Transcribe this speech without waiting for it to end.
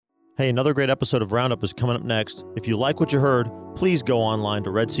Hey, another great episode of Roundup is coming up next. If you like what you heard, please go online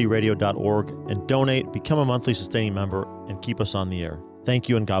to redsearadio.org and donate, become a monthly sustaining member, and keep us on the air. Thank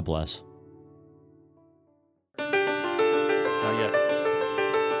you and God bless. Not yet.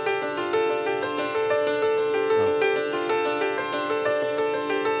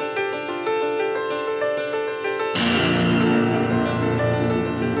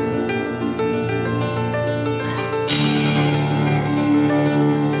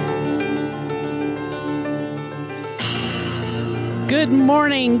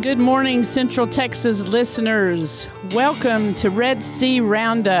 Good morning, Central Texas listeners. Welcome to Red Sea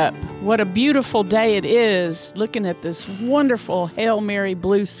Roundup. What a beautiful day it is, looking at this wonderful Hail Mary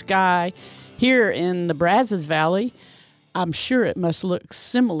blue sky here in the Brazos Valley. I'm sure it must look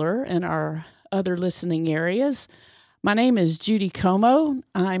similar in our other listening areas. My name is Judy Como.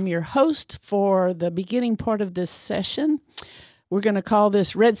 I'm your host for the beginning part of this session. We're going to call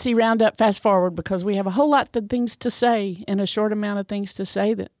this Red Sea Roundup Fast Forward because we have a whole lot of things to say and a short amount of things to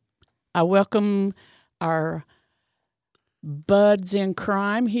say. That I welcome our buds in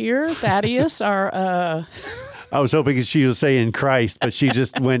crime here, Thaddeus, our... I was hoping she was saying Christ, but she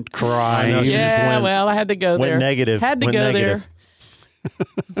just went crying. I know, she just went, well, I had to go went there. Negative. Had to went go negative.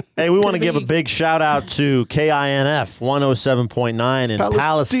 there. Hey, we want to give a big shout out to KINF 107.9 in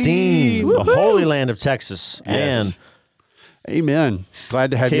Palestine, the holy land of Texas. Yes. And amen.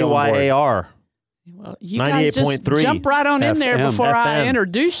 Glad to have you on board. KYAR. Well, you guys just 98.3 jump right on in there FM. before I FM.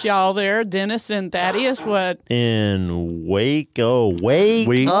 introduce y'all there, Dennis and Thaddeus. What? In Waco.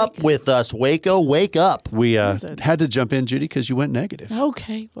 Wake up with us. Waco, wake up. We is it? had to jump in, Judy, because you went negative.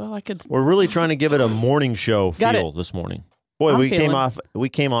 Okay, well, I could... We're really trying to give it a morning show Got feel it. this morning. Boy, I'm we came feeling-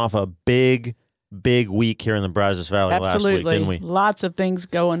 off a big week here in the Brazos Valley Absolutely. last week, didn't we? Lots of things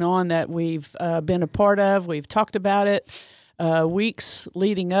going on that we've been a part of. We've talked about it weeks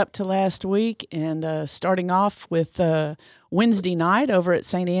leading up to last week, and starting off with Wednesday night over at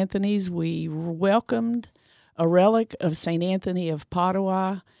St. Anthony's, we welcomed a relic of St. Anthony of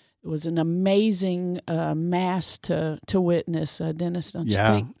Padua. It was an amazing mass to witness, Dennis, don't you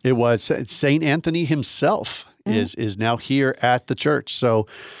think? It was. St. Anthony himself is now here at the church. So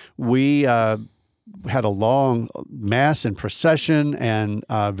we had a long mass and procession, and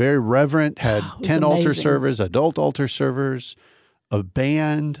very reverent, had 10 altar amazing. servers, adult altar servers, a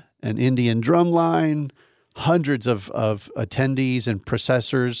band, an Indian drum line, hundreds of attendees and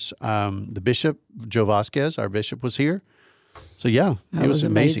processors. The bishop, Joe Vasquez, our bishop, was here. So, yeah, It was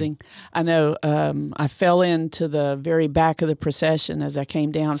amazing. I know I fell into the very back of the procession as I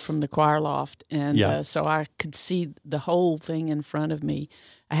came down from the choir loft, and so I could see the whole thing in front of me.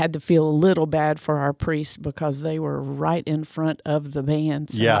 I had to feel a little bad for our priests because they were right in front of the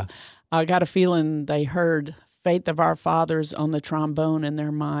band. So I got a feeling they heard Faith of Our Fathers on the trombone in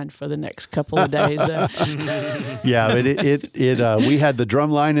their mind for the next couple of days. Yeah, but we had the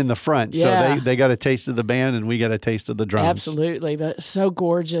drum line in the front, so they got a taste of the band and we got a taste of the drums. Absolutely, but so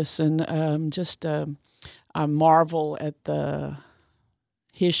gorgeous, and I marvel at the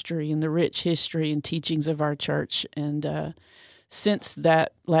history and the rich history and teachings of our church. And since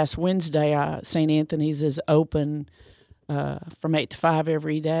that last Wednesday, St. Anthony's is open from 8 to 5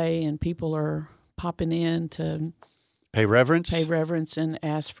 every day, and people are popping in to pay reverence and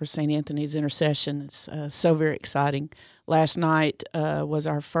ask for St. Anthony's intercession. It's so very exciting. Last night was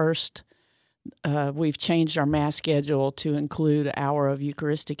our first. We've changed our Mass schedule to include an hour of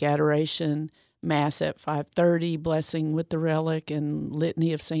Eucharistic adoration, Mass at 5:30, blessing with the relic, and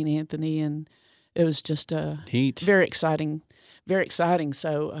litany of St. Anthony, and it was just neat. Very exciting, very exciting.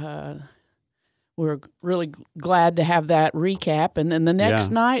 So we're really glad to have that recap. And then the next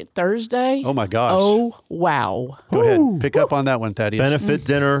night, Thursday. Oh, my gosh. Oh, wow. Go ahead. Pick up on that one, Thaddeus. Benefit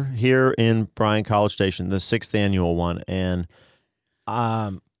dinner here in Bryan College Station, the 6th annual one. And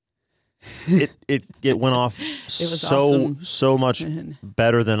it went off awesome. so much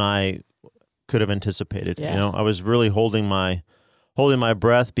better than I could have anticipated. Yeah. You know, I was really holding my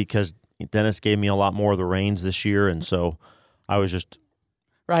breath because Dennis gave me a lot more of the reins this year, and so I was just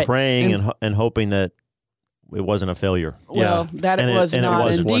praying and hoping that it wasn't a failure. Well, that it was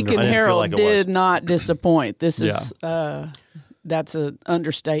not. And Deacon Harold did not disappoint. This is that's an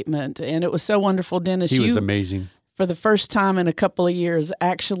understatement, and it was so wonderful, Dennis. He was amazing. For the first time in a couple of years,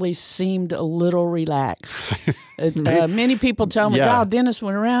 actually seemed a little relaxed. Many people told me, God, Dennis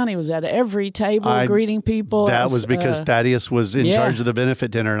went around. He was at every table greeting people. That was because Thaddeus was in charge of the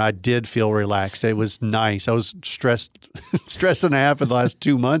benefit dinner, and I did feel relaxed. It was nice. I was stressed and a half in the last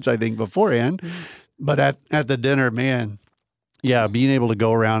 2 months, I think, beforehand. But at the dinner, man, being able to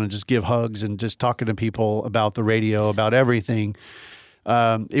go around and just give hugs and just talking to people about the radio, about everything.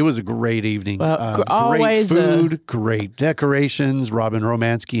 It was a great evening. Well, great food, great decorations. Robin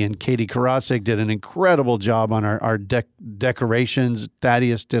Romansky and Katie Karasik did an incredible job on our decorations.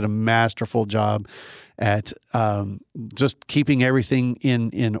 Thaddeus did a masterful job at just keeping everything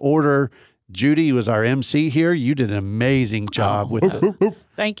in order. Judy was our MC here. You did an amazing job with the...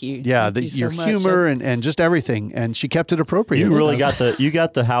 Thank you. Yeah, Thank you your so humor and just everything, and she kept it appropriate. You really got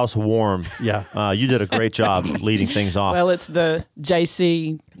the house warm. Yeah, you did a great job leading things off. Well, it's the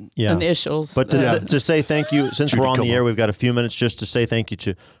JC initials. But to say thank you, since Judy, we're on the air, we've got a few minutes just to say thank you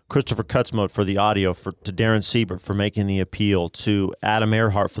to Christopher Kutzmote for the audio, to Darren Siebert for making the appeal, to Adam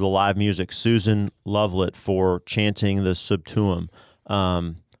Earhart for the live music, Susan Lovelet for chanting the Sub Tuum,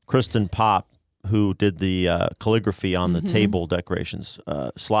 Kristen Pop, who did the calligraphy on the table decorations,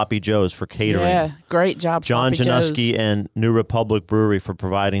 Sloppy Joe's for catering. Yeah, great job, John Sloppy Januski Joe's. and New Republic Brewery for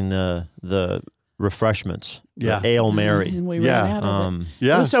providing the refreshments. Yeah. The Ale Mary. And we ran out of it.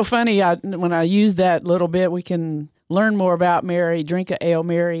 Yeah. It was so funny. When I used that little bit, we can learn more about Mary, drink a Ale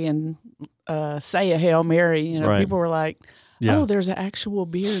Mary, and say a Hail Mary. You know, Right. people were like, oh, there's an actual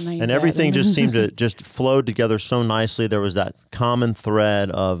beer named And that. everything just seemed to just flow together so nicely. There was that common thread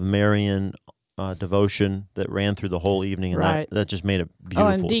of Marian devotion that ran through the whole evening, and that just made it beautiful.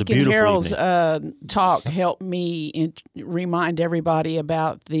 Oh, and It's a Deacon beautiful Harold's evening. talk helped me remind everybody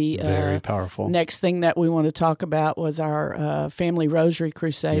about the very powerful. next thing that we want to talk about was our family rosary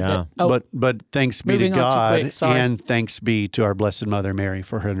crusade. Yeah. But thanks be to moving on too God, quick, sorry. and thanks be to our Blessed Mother Mary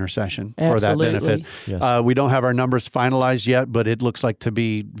for her intercession Absolutely. for that benefit. Yes. We don't have our numbers finalized yet, but it looks like to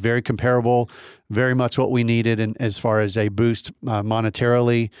be very comparable, very much what we needed, and as far as a boost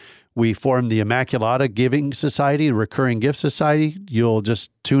monetarily. We formed the Immaculata Giving Society, the Recurring Gift Society. You'll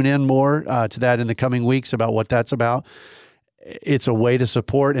just tune in more to that in the coming weeks about what that's about. It's a way to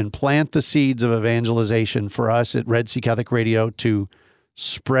support and plant the seeds of evangelization for us at Red Sea Catholic Radio to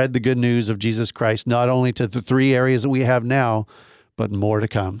spread the good news of Jesus Christ, not only to the 3 areas that we have now, but more to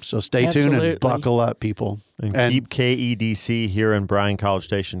come. So stay tuned and buckle up, people. And keep KEDC here in Bryan College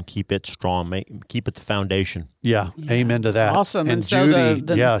Station. Keep it strong. Keep it the foundation. Yeah, amen to that. Awesome. And so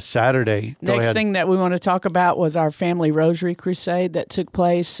Judy, Saturday. Next thing that we want to talk about was our family rosary crusade that took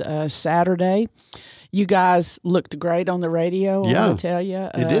place Saturday. You guys looked great on the radio, I want to tell you.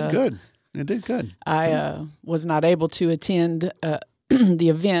 It did good. It did good. I was not able to attend the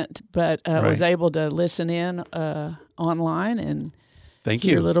event, but was able to listen in online and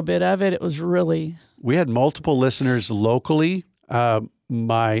hear a little bit of it. It was really... We had multiple listeners locally.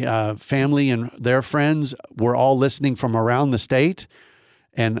 My family and their friends were all listening from around the state,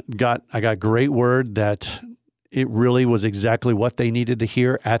 and I got great word that it really was exactly what they needed to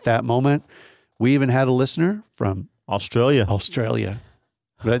hear at that moment. We even had a listener from Australia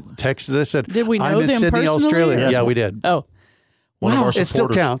that texted us, said, "Did we know I'm in them Sydney, personally? Australia." Yes. Yeah, we did. Oh, one of our It still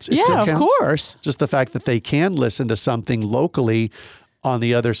supporters. counts. It yeah, still of counts. course. Just the fact that they can listen to something locally on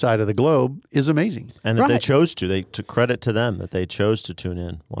the other side of the globe is amazing. And that they chose to. To credit to them that they chose to tune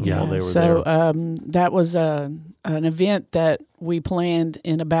in while they were there. So that was an event that we planned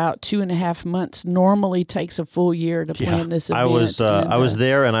in about 2.5 months. Normally takes a full year to plan this event. I was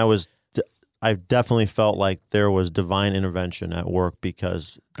there, and I definitely felt like there was divine intervention at work,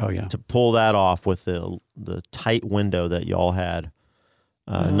 because to pull that off with the tight window that y'all had,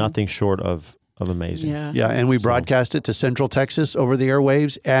 nothing short of amazing. Yeah, and we broadcast it to Central Texas over the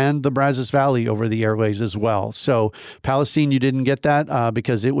airwaves and the Brazos Valley over the airwaves as well. So Palestine, you didn't get that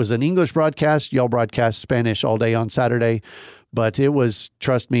because it was an English broadcast. Y'all broadcast Spanish all day on Saturday. But it was,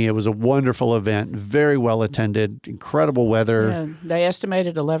 trust me, it was a wonderful event, very well attended, incredible weather. Yeah, they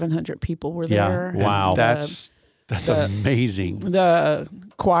estimated 1,100 people were there. Wow. That's amazing. The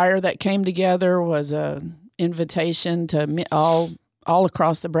choir that came together was an invitation to all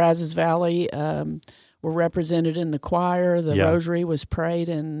across the Brazos Valley were represented in the choir. The rosary was prayed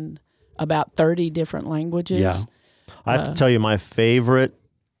in about 30 different languages. Yeah. I have to tell you, my favorite,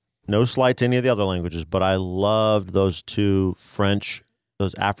 no slight to any of the other languages, but I loved those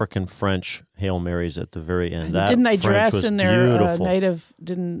those African French Hail Marys at the very end. That didn't they French dress was in their beautiful. native,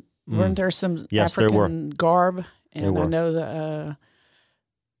 weren't there some Yes, there African garb? And There were. I know the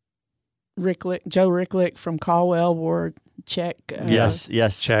Joe Ricklick from Caldwell wore Czech.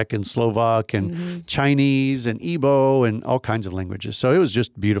 Yes. Czech and Slovak and Chinese and Igbo and all kinds of languages. So it was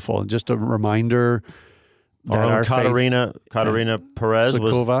just beautiful. Just a reminder that Our own our Katarina Perez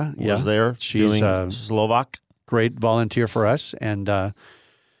Sokova, was there. She's doing Slovak. great volunteer for us. And,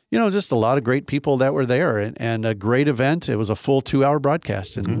 just a lot of great people that were there and a great event. It was a full 2-hour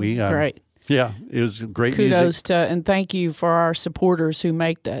broadcast. And we, great. Yeah, it was great Kudos music. and thank you for our supporters who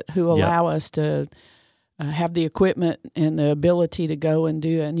make that, who allow us to have the equipment and the ability to go and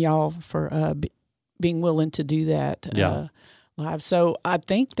do it, and y'all for being willing to do that live. So I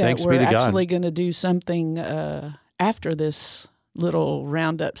think that we're actually going to do something after this little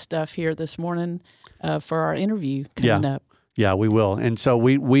roundup stuff here this morning for our interview coming up. Yeah, we will. And so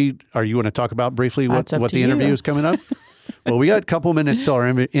we are you want to talk about briefly what the interview is coming up? Well, we got a couple minutes till our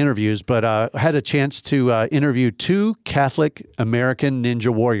interviews, but I had a chance to interview 2 Catholic American Ninja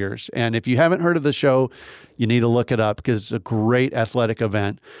Warriors. And if you haven't heard of the show, you need to look it up because it's a great athletic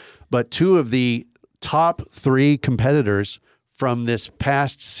event. But 2 of the top 3 competitors from this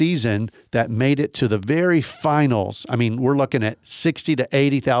past season that made it to the very finals. I mean, we're looking at 60 to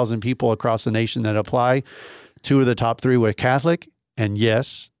 80,000 people across the nation that apply. 2 of the top 3 were Catholic, and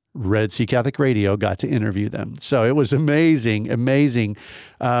yes, Red Sea Catholic Radio got to interview them. So it was amazing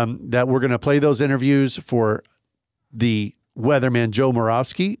that we're going to play those interviews for the weatherman Joe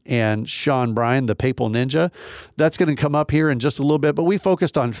Moravsky and Sean Bryan, the Papal Ninja. That's going to come up here in just a little bit, but we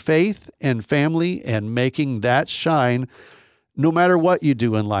focused on faith and family and making that shine no matter what you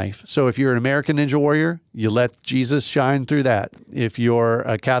do in life. So if you're an American Ninja Warrior, you let Jesus shine through that. If you're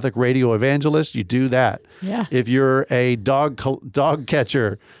a Catholic radio evangelist, you do that. Yeah. If you're a dog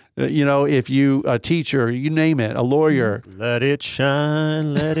catcher, if you a teacher, you name it, a lawyer. Let it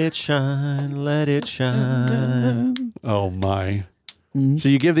shine, let it shine, let it shine. Oh my. Mm-hmm. So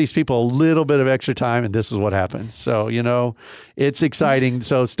you give these people a little bit of extra time and this is what happens. So, it's exciting.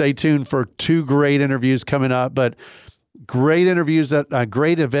 So stay tuned for 2 great interviews coming up, but great interviews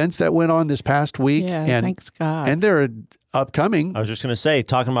great events that went on this past week. Yeah, and thanks God. And they're upcoming. I was just going to say,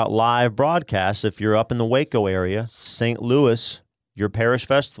 talking about live broadcasts, if you're up in the Waco area, St. Louis, your parish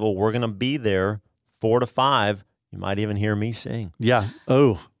festival, we're going to be there 4 to 5. You might even hear me sing. Yeah.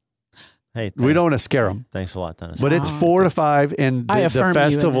 Oh. Hey, thanks. We don't want to scare them. Thanks a lot, Dennis. But it's 4 to 5, and the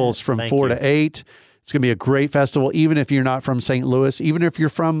festival's from 4 to 8. It's going to be a great festival, even if you're not from St. Louis, even if you're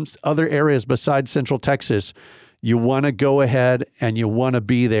from other areas besides Central Texas. You want to go ahead and you want to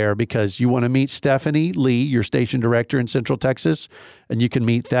be there because you want to meet Stephanie Lee, your station director in Central Texas, and you can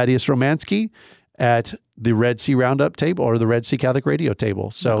meet Thaddeus Romansky at the Red Sea Roundup table or the Red Sea Catholic Radio table.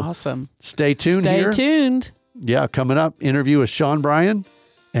 So awesome. Stay tuned here. Stay tuned. Yeah, coming up, interview with Sean Bryan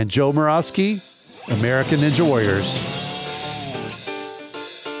and Joe Moravsky, American Ninja Warriors.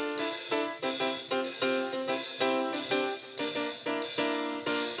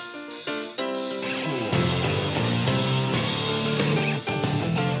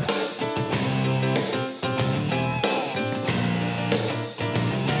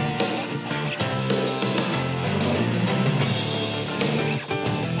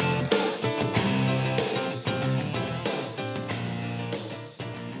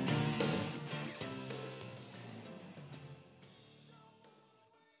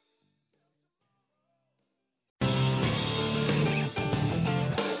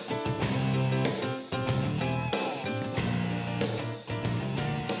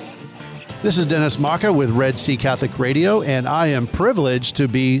 This is Dennis Maka with Red Sea Catholic Radio, and I am privileged to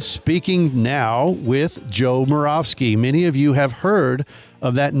be speaking now with Joe Moravsky. Many of you have heard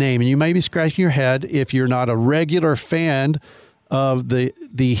of that name, and you may be scratching your head if you're not a regular fan of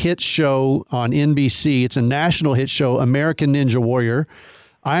the hit show on NBC. It's a national hit show, American Ninja Warrior.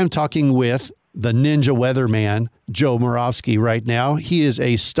 I am talking with the Ninja Weatherman, Joe Moravsky, right now. He is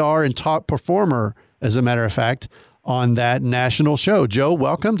a star and top performer, as a matter of fact, on that national show. Joe,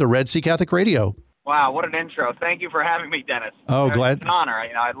 welcome to Red Sea Catholic Radio. Wow, what an intro! Thank you for having me, Dennis. Oh, glad. It's an honor.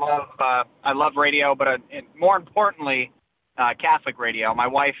 I love radio, but more importantly, Catholic radio. My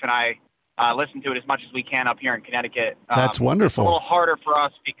wife and I listen to it as much as we can up here in Connecticut. That's wonderful. It's a little harder for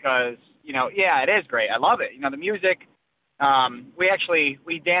us because it is great. I love it. The music.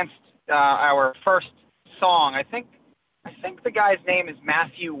 We danced our first song. I think the guy's name is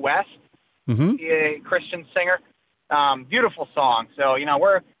Matthew West, a Christian singer. Beautiful song. So,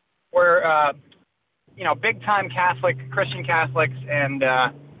 we're big time Christian Catholics, and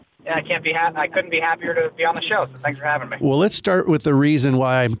I couldn't be happier to be on the show. So thanks for having me. Well, let's start with the reason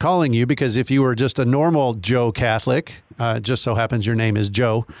why I'm calling you, because if you were just a normal Joe Catholic, just so happens your name is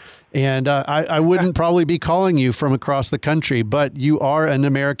Joe, and I wouldn't probably be calling you from across the country, but you are an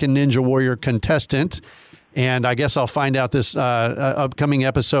American Ninja Warrior contestant. And I guess I'll find out this upcoming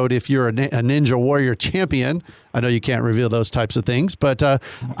episode if you're a Ninja Warrior champion. I know you can't reveal those types of things, but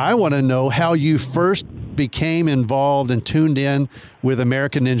I want to know how you first became involved and tuned in with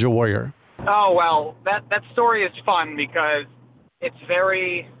American Ninja Warrior. Oh, well, that story is fun because it's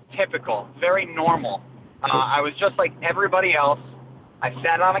very typical, very normal. I was just like everybody else. I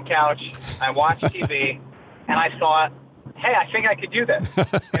sat on a couch, I watched TV, and I thought, hey, I think I could do this.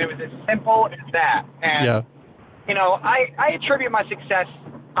 And it was as simple as that. And, you know, I attribute my success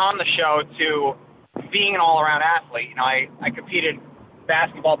on the show to being an all-around athlete. You know, I competed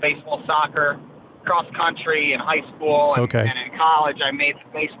basketball, baseball, soccer, cross country in high school, and in college I made the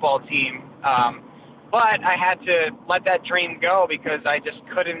baseball team. But I had to let that dream go because I just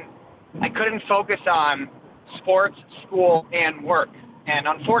couldn't focus on sports, school, and work. And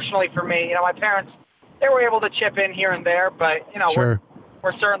unfortunately for me, you know, my parents, they were able to chip in here and there, but, you know,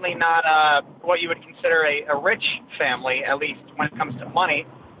 we're certainly not what you would consider a rich family, at least when it comes to money.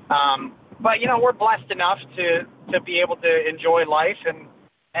 But, you know, we're blessed enough to be able to enjoy life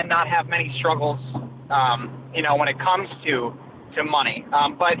and not have many struggles, you know, when it comes to money.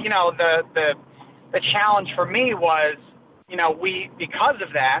 But, you know, the challenge for me was, you know, because of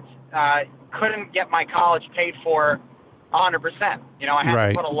that, couldn't get my college paid for 100%. You know, I had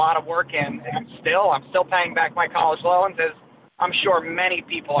to put a lot of work in, and I'm still paying back my college loans, as I'm sure many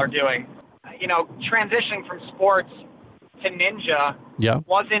people are doing. You know, transitioning from sports to ninja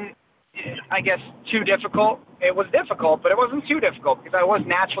wasn't, I guess, too difficult. It was difficult, but it wasn't too difficult because I was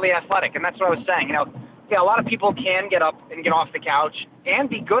naturally athletic, and that's what I was saying. You know, a lot of people can get up and get off the couch and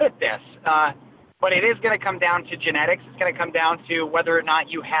be good at this, but it is going to come down to genetics. It's going to come down to whether or not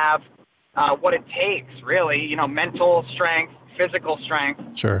you have what it takes, really. You know, mental strength, physical strength.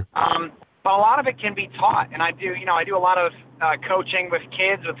 Sure. But a lot of it can be taught, and I do a lot of coaching with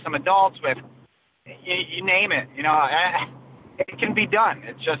kids, with some adults, with you name it. You know, it can be done.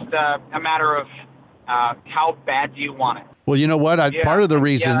 It's just a matter of how bad do you want it. Well, you know what? Part of the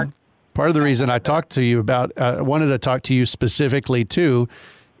reason I talked to you about, wanted to talk to you specifically too,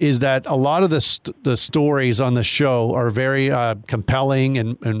 is that a lot of the stories on the show are very compelling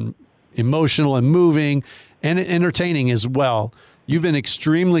and emotional and moving and entertaining as well. You've been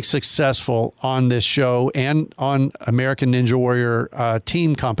extremely successful on this show and on American Ninja Warrior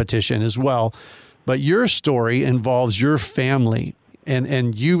team competition as well. But your story involves your family,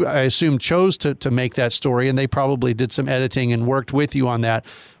 and you, I assume, chose to make that story, and they probably did some editing and worked with you on that.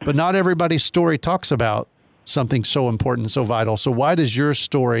 But not everybody's story talks about something so important and so vital. So why does your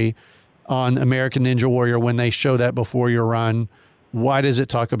story on American Ninja Warrior, when they show that before your run, why does it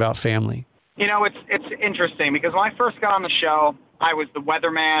talk about family? You know, it's interesting because when I first got on the show, I was the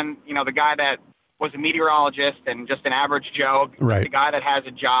weatherman, you know, the guy that was a meteorologist and just an average Joe, the guy that has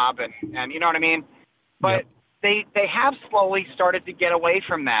a job, and you know what I mean? But they have slowly started to get away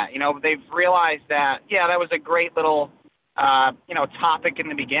from that. You know, they've realized that, that was a great little, you know, topic in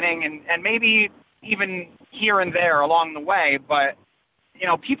the beginning and maybe even here and there along the way. But, you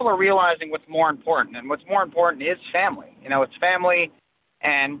know, people are realizing what's more important, and what's more important is family. You know, it's family,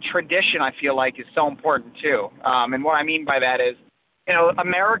 and tradition, I feel like, is so important too. And what I mean by that is, you know,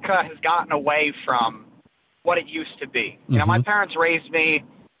 America has gotten away from what it used to be. You know, my parents raised me,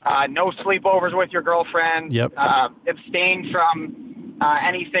 no sleepovers with your girlfriend, abstain from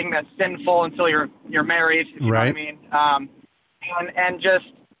anything that's sinful until you're married, if you know what I mean?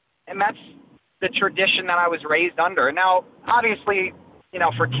 And that's the tradition that I was raised under. Now, obviously, you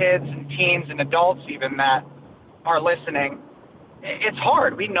know, for kids and teens and adults even that are listening, it's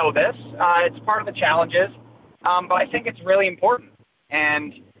hard. We know this. It's part of the challenges, but I think it's really important.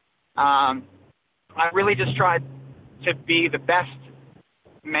 And I really just tried to be the best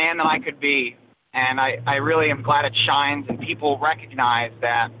man that I could be, and I really am glad it shines and people recognize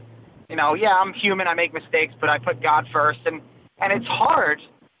that, you know, I'm human, I make mistakes, but I put God first. And it's hard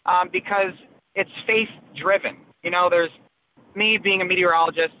because it's faith-driven. You know, there's me being a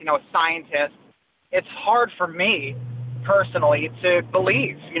meteorologist, you know, a scientist. It's hard for me personally to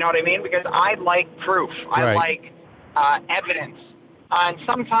believe, you know what I mean? Because I like proof. I like evidence. And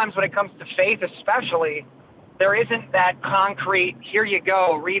sometimes when it comes to faith especially, there isn't that concrete, here you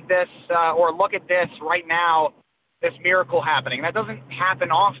go, read this or look at this right now, this miracle happening. That doesn't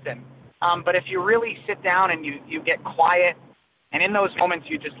happen often. But if you really sit down and you get quiet, and in those moments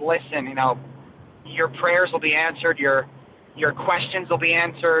you just listen, you know, your prayers will be answered, your questions will be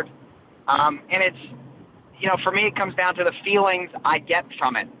answered. And it's, you know, for me it comes down to the feelings I get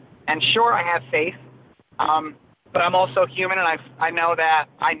from it. And sure, I have faith, but I'm also human, and I know that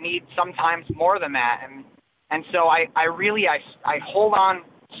I need sometimes more than that. And so I hold on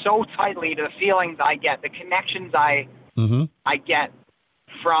so tightly to the feelings I get, the connections I get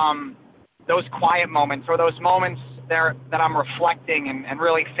from those quiet moments, or those moments there that I'm reflecting and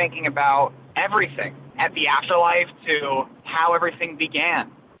really thinking about everything, at the afterlife to how everything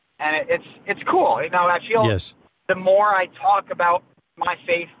began. And it's cool. You know, I feel the more I talk about my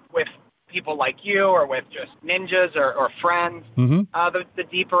faith with people like you or with just ninjas or friends, the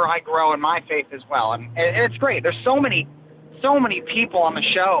deeper I grow in my faith as well. And it's great. There's so many so many people on the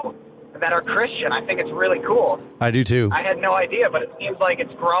show that are Christian. I think it's really cool. I do too. I had no idea, but it seems like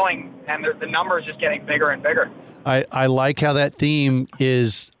it's growing, and the numbers just getting bigger and bigger. I like how that theme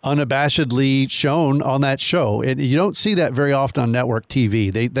is unabashedly shown on that show. You don't see that very often on network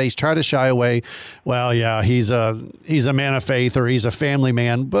TV. They try to shy away. Well, yeah, he's a man of faith, or he's a family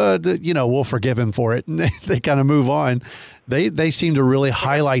man, but we'll forgive him for it. And they kind of move on. They seem to really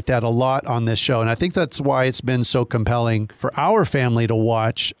highlight that a lot on this show. And I think that's why it's been so compelling for our family to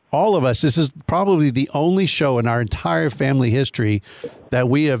watch. All of us, this is probably the only show in our entire family history that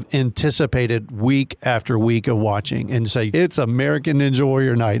we have anticipated week after week of watching and say, it's American Ninja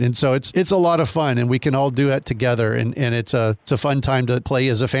Warrior night. And so it's a lot of fun, and we can all do it together. And it's a fun time to play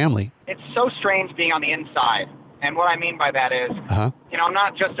as a family. It's so strange being on the inside. And what I mean by that is, I'm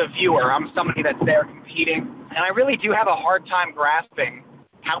not just a viewer. I'm somebody that's there competing. And I really do have a hard time grasping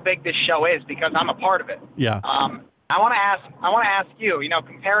how big this show is because I'm a part of it. Yeah. I want to ask you,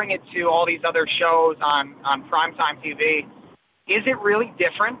 comparing it to all these other shows on primetime TV, is it really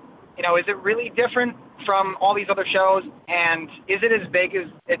different? Is it really different from all these other shows? And is it as big as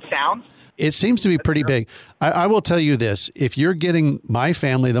it sounds? It seems to be pretty big. I will tell you this. If you're getting my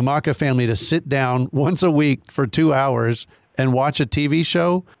family, the Maka family, to sit down once a week for 2 hours and watch a TV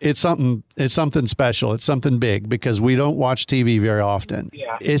show, it's something special. It's something big because we don't watch TV very often.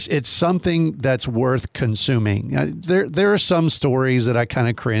 Yeah. It's something that's worth consuming. There are some stories that I kind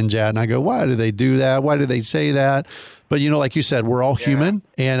of cringe at, and I go, why do they do that? Why do they say that? But, like you said, we're all human,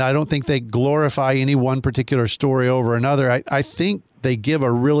 and I don't think they glorify any one particular story over another. I think they give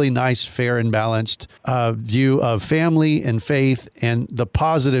a really nice, fair, and balanced view of family and faith and the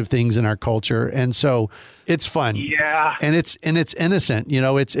positive things in our culture. And so it's fun. Yeah. And it's innocent.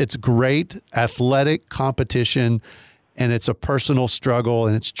 It's great athletic competition, and it's a personal struggle,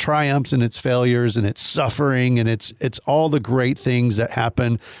 and it's triumphs and it's failures and it's suffering, and it's all the great things that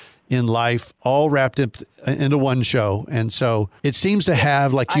happen in life, all wrapped up into one show. And so it seems to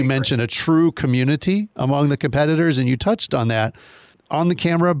have, like you mentioned, a true community among the competitors, and you touched on that on the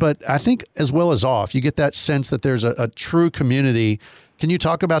camera, but I think as well as off, you get that sense that there's a true community. Can you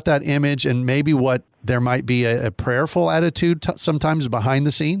talk about that image and maybe what there might be a prayerful attitude sometimes behind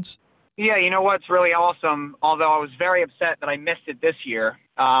the scenes? Yeah, what's really awesome, although I was very upset that I missed it this year,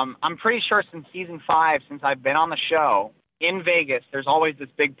 I'm pretty sure since season 5, since I've been on the show, in Vegas, there's always this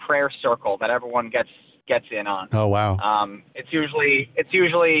big prayer circle that everyone gets in on. Oh, wow. It's usually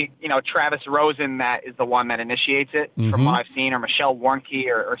Travis Rosen that is the one that initiates it, from what I've seen, or Michelle Warnke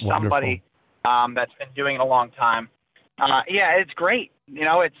or somebody that's been doing it a long time. It's great.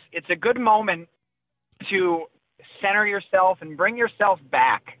 It's a good moment to center yourself and bring yourself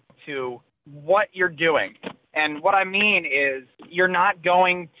back to what you're doing. And what I mean is you're not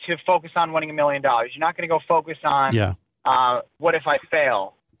going to focus on winning $1 million. You're not going to go focus on what if I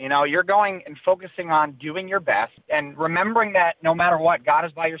fail? You're going and focusing on doing your best and remembering that no matter what, God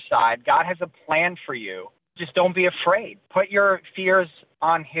is by your side. God has a plan for you. Just don't be afraid. Put your fears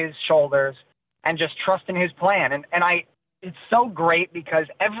on his shoulders and just trust in his plan. And it's so great because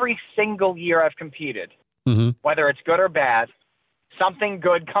every single year I've competed, whether it's good or bad, something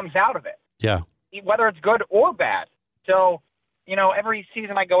good comes out of it. Yeah. Whether it's good or bad. So, every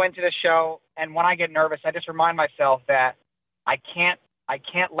season I go into the show, and when I get nervous, I just remind myself that I can't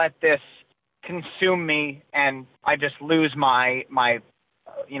let this consume me, and I just lose my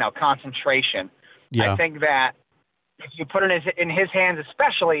concentration. Yeah. I think that if you put it in his hands,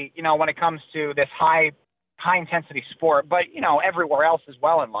 especially, when it comes to this high intensity sport, but, everywhere else as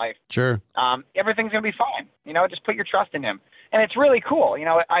well in life. Sure. Everything's going to be fine. Just put your trust in him. And it's really cool.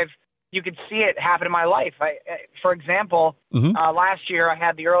 You could see it happen in my life. For example, last year I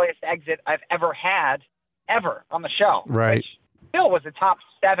had the earliest exit I've ever had on the show. Right. Which still was a top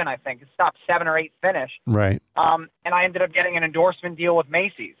 7, I think. It's top 7 or 8 finish. Right. And I ended up getting an endorsement deal with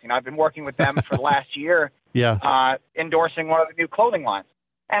Macy's. I've been working with them for the last year. Yeah. Endorsing one of the new clothing lines.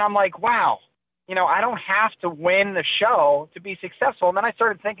 And I'm like, wow, I don't have to win the show to be successful. And then I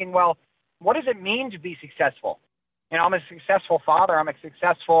started thinking, well, what does it mean to be successful? I'm a successful father. I'm a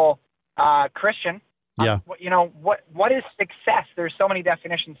successful Christian. Yeah. What is success? There's so many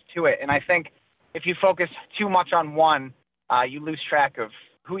definitions to it. And I think if you focus too much on one, you lose track of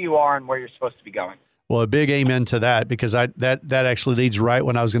who you are and where you're supposed to be going. Well, a big amen to that, because that actually leads right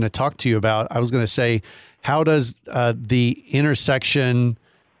when I was going to talk to you about. I was going to say, how does the intersection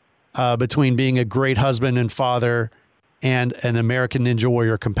between being a great husband and father and an American Ninja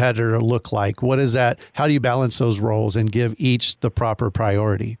Warrior competitor look like? What is that? How do you balance those roles and give each the proper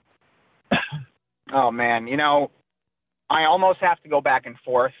priority? Oh, man. I almost have to go back and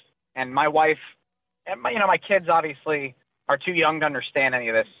forth. And my wife and my kids, obviously, are too young to understand any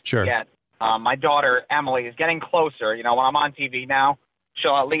of this Sure. yet. My daughter, Emily, is getting closer. You know, when I'm on TV now,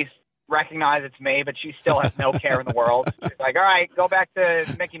 she'll at least recognize it's me, but she still has no care in the world. She's like, all right, go back to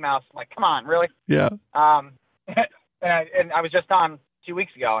Mickey Mouse. I'm like, come on, really? Yeah. And I was just on 2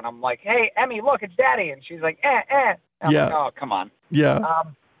 weeks ago, and I'm like, hey, Emmy, look, it's Daddy. And she's like, And I'm like, oh, come on. Yeah.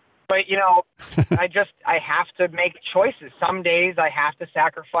 But, you know, I have to make choices. Some days I have to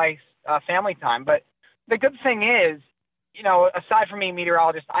sacrifice family time. But the good thing is, you know, aside from being a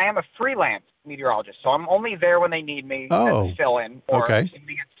meteorologist, I am a freelance meteorologist. So I'm only there when they need me to fill in. Okay.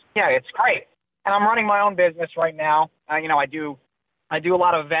 Yeah, it's great. And I'm running my own business right now. You know, I do a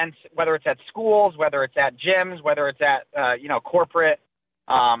lot of events, whether it's at schools, whether it's at gyms, whether it's at, you know, corporate,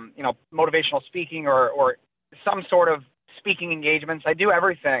 you know, motivational speaking or some sort of speaking engagements. I do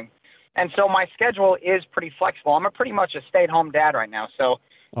everything. And so my schedule is pretty flexible. I'm pretty much a stay-at-home dad right now. So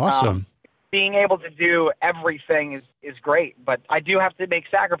awesome. Being able to do everything is great. But I do have to make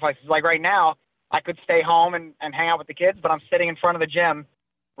sacrifices. Like right now, I could stay home and hang out with the kids, but I'm sitting in front of the gym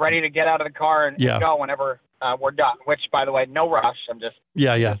ready to get out of the car and go whenever we're done, which, by the way, no rush. I'm just,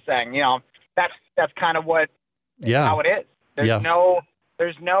 just saying, you know, that's kind of how it is.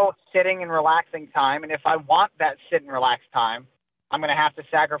 There's no sitting and relaxing time. And if I want that sit and relax time, I'm going to have to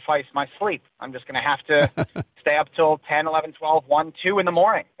sacrifice my sleep. I'm just going to have to stay up till 10, 11, 12, 1, 2 in the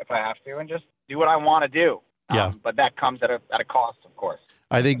morning if I have to, and just do what I want to do. But that comes at a cost, of course.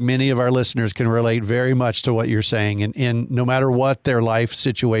 I think many of our listeners can relate very much to what you're saying. And no matter what their life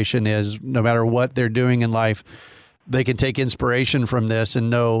situation is, no matter what they're doing in life, they can take inspiration from this and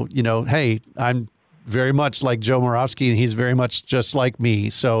know, you know, hey, I'm very much like Joe Moravsky, and he's very much just like me.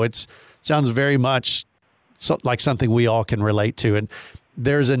 So it sounds very much like something we all can relate to. And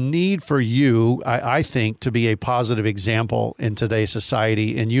there's a need for you, I think, to be a positive example in today's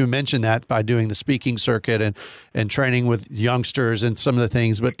society. And you mentioned that by doing the speaking circuit and training with youngsters and some of the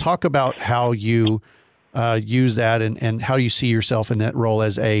things. But talk about how you use that and how you see yourself in that role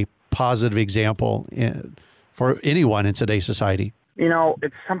as a positive example for anyone in today's society. You know,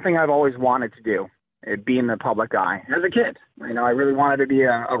 it's something I've always wanted to do. Be in the public eye. As a kid, you know, I really wanted to be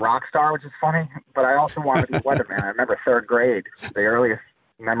a rock star, which is funny, but I also wanted to be a weatherman. I remember third grade. The earliest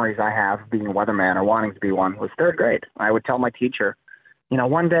memories I have being a weatherman or wanting to be one was third grade. I would tell my teacher, you know,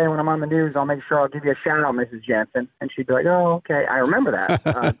 one day when I'm on the news, I'll make sure I'll give you a shout out, Mrs. Jansen. And she'd be like, oh, okay. I remember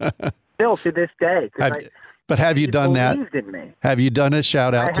that. Still to this day. But have you done that? In me. Have you done a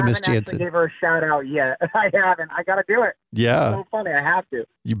shout out to Miss Jansen? I haven't gave her a shout out yet. I haven't. I got to do it. Yeah. It's so funny. I have to.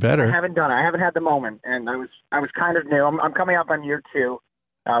 You better. I haven't done it. I haven't had the moment, and I was kind of new. I'm coming up on year 2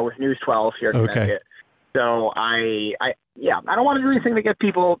 with News 12 here in Connecticut. So I don't want to do anything that gets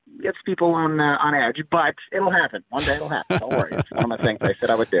people on edge, but it'll happen. One day it'll happen. Don't worry. It's one of my things I said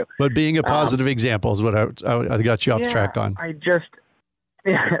I would do. But being a positive example is what I got you off track on.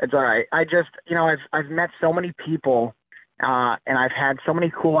 Yeah, it's all right. You know, I've met so many people, and I've had so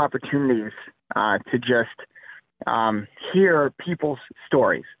many cool opportunities to just hear people's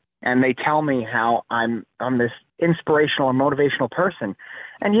stories, and they tell me how I'm this inspirational and motivational person.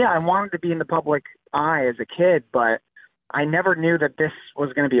 And yeah, I wanted to be in the public eye as a kid, but I never knew that this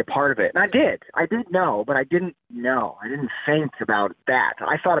was going to be a part of it. And I did know, but I didn't know. I didn't think about that.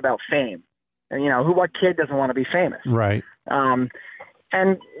 I thought about fame, and you know, what kid doesn't want to be famous, right?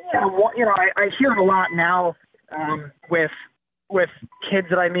 And you know, I hear it a lot now with kids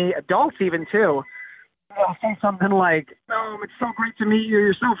that I meet, adults even too. They'll say something like, "Oh, it's so great to meet you.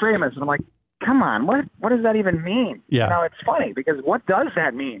 You're so famous." And I'm like, "Come on, what does that even mean?" Yeah. You know, it's funny because what does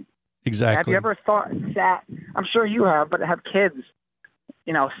that mean? Exactly. Have you ever sat? I'm sure you have, but have kids,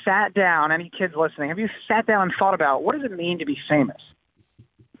 you know, sat down? Any kids listening? Have you sat down and thought about what does it mean to be famous?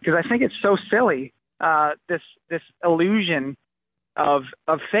 Because I think it's so silly. This illusion of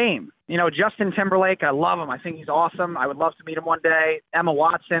fame. You know, Justin Timberlake, I love him. I think he's awesome. I would love to meet him one day. Emma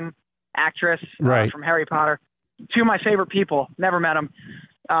Watson, actress from Harry Potter. 2 of my favorite people. Never met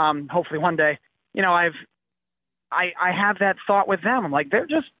them. Hopefully one day. You know, I have that thought with them. I'm like, they're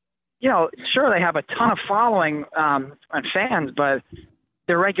just, you know, sure they have a ton of following and fans, but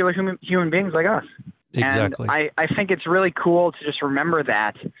they're regular human beings like us. Exactly. And I think it's really cool to just remember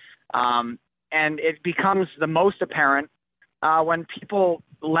that. And it becomes the most apparent when people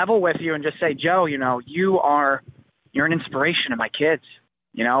level with you and just say, Joe, you know, you're an inspiration to my kids,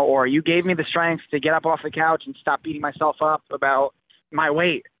 you know, or you gave me the strength to get up off the couch and stop beating myself up about my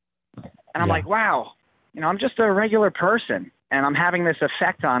weight. And I'm like, wow, you know, I'm just a regular person and I'm having this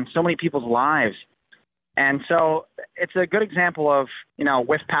effect on so many people's lives. And so it's a good example of, you know,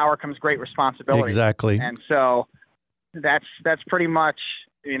 with power comes great responsibility. Exactly. And so that's pretty much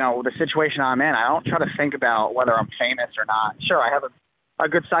the situation I'm in. I don't try to think about whether I'm famous or not. Sure, I have a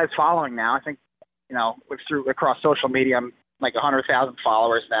good sized following now. I think, across social media, I'm like 100,000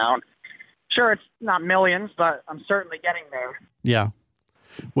 followers now. Sure, it's not millions, but I'm certainly getting there. Yeah.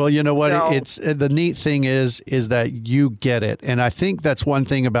 Well, you know what? It's the neat thing is that you get it. And I think that's one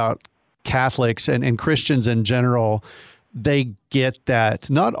thing about Catholics and Christians in general. They get that.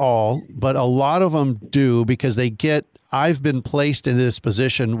 Not all, but a lot of them do, because they get, I've been placed in this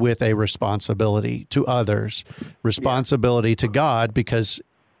position with a responsibility to others, responsibility to God, because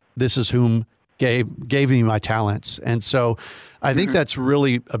this is whom gave me my talents. And so I think that's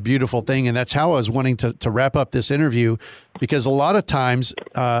really a beautiful thing. And that's how I was wanting to wrap up this interview, because a lot of times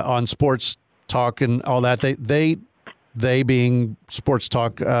on sports talk and all that, they being sports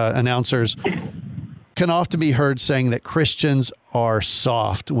talk announcers, can often be heard saying that Christians are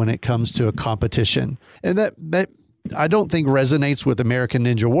soft when it comes to a competition. And that I don't think resonates with American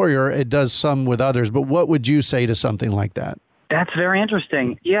Ninja Warrior. It does some with others. But what would you say to something like that? That's very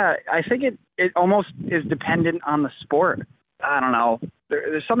interesting. Yeah, I think it almost is dependent on the sport. I don't know.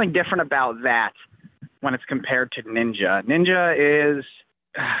 There's something different about that when it's compared to Ninja. Ninja is...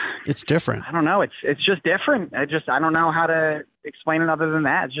 It's different. I don't know. It's just different. I don't know how to explain it other than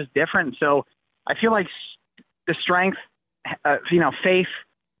that. It's just different. So I feel like the strength, faith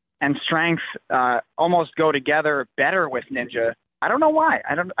and strength almost go together better with Ninja. I don't know why.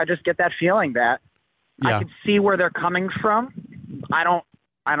 I just get that feeling that I can see where they're coming from. I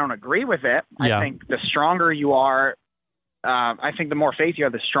don't agree with it. Yeah. I think the stronger you are, I think the more faith you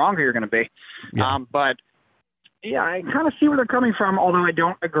have, the stronger you're going to be. Yeah. But yeah, I kind of see where they're coming from, although I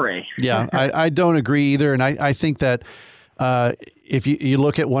don't agree. Yeah, I don't agree either. And I think that if you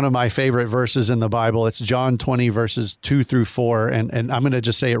look at one of my favorite verses in the Bible, it's John 20, verses 2-4. And I'm going to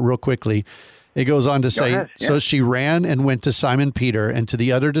just say it real quickly. It goes on to say, ahead. Yeah. So she ran and went to Simon Peter and to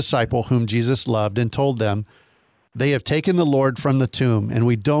the other disciple whom Jesus loved and told them, they have taken the Lord from the tomb and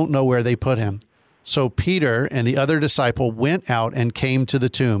we don't know where they put him. So Peter and the other disciple went out and came to the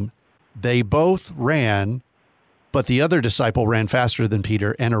tomb. They both ran, but the other disciple ran faster than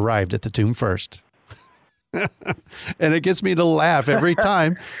Peter and arrived at the tomb first. And it gets me to laugh every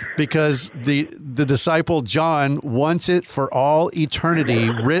time, because the disciple John wants it for all eternity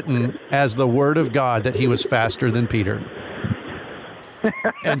written as the word of God that he was faster than Peter.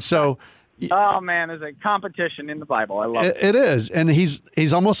 And so... Oh man, there's a competition in the Bible. I love it. It is. And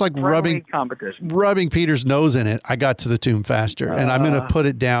he's almost like rubbing Peter's nose in it. I got to the tomb faster, and I'm going to put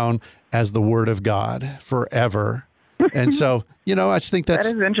it down as the word of God forever. And so, I just think that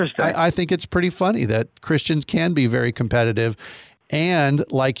is interesting. I think it's pretty funny that Christians can be very competitive and,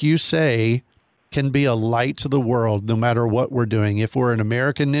 like you say, can be a light to the world no matter what we're doing. If we're an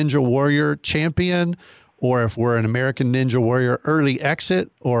American Ninja Warrior champion, or if we're an American Ninja Warrior early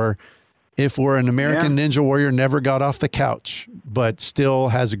exit, or if we're an American Ninja Warrior never got off the couch, but still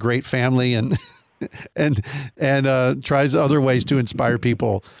has a great family and tries other ways to inspire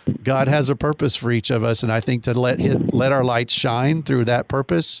people. God has a purpose for each of us, and I think to let our lights shine through that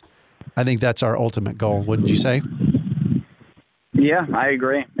purpose, I think that's our ultimate goal. Wouldn't you say? Yeah, I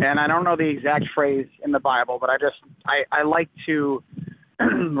agree. And I don't know the exact phrase in the Bible, but I like to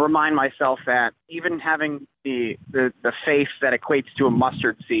remind myself that even having the faith that equates to a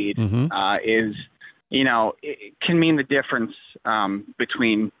mustard seed is, it can mean the difference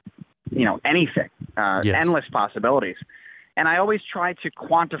between anything, endless possibilities. And I always try to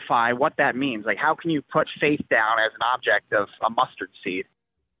quantify what that means. Like, how can you put faith down as an object of a mustard seed?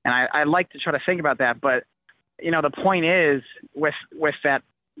 And I like to try to think about that. But, the point is with that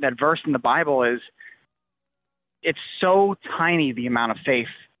verse in the Bible is it's so tiny, the amount of faith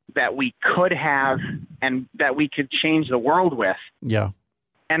that we could have and that we could change the world with. Yeah.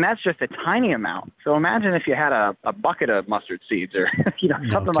 And that's just a tiny amount. So imagine if you had a bucket of mustard seeds or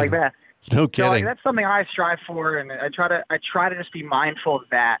something like that. No kidding. So that's something I strive for, and I try to just be mindful of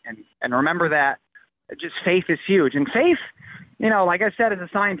that and remember that just faith is huge. And faith, like I said, as a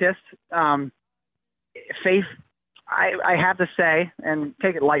scientist, faith, I have to say, and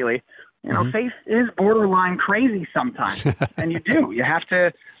take it lightly, faith is borderline crazy sometimes, and you have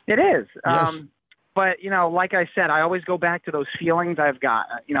to. It is. Yes. But, like I said, I always go back to those feelings I've got.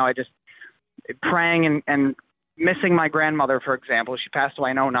 I just praying and missing my grandmother, for example. She passed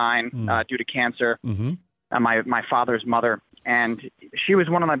away in 2009 due to cancer, my father's mother. And she was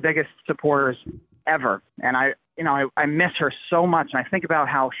one of my biggest supporters ever. And I miss her so much. And I think about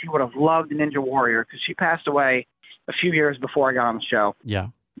how she would have loved Ninja Warrior, because she passed away a few years before I got on the show. Yeah.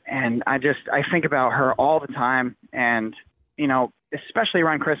 And I think about her all the time. And, especially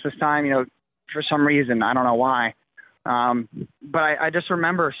around Christmas time, for some reason, I don't know why, But I just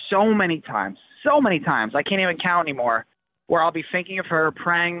remember so many times, I can't even count anymore, where I'll be thinking of her,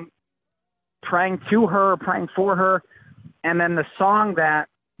 praying to her, praying for her. And then the song that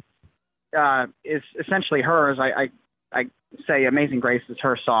is essentially hers, I say Amazing Grace is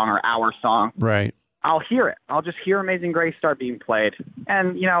her song or our song. Right. I'll hear it. I'll just hear Amazing Grace start being played.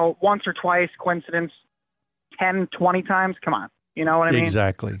 And, once or twice, coincidence, 10, 20 times, come on. You know what I mean?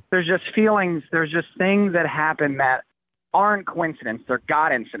 Exactly. There's just feelings, there's just things that happen that aren't coincidence. They're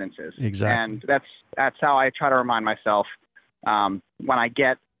God incidences. Exactly. And that's how I try to remind myself when I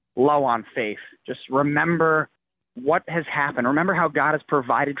get low on faith. Just remember what has happened. Remember how God has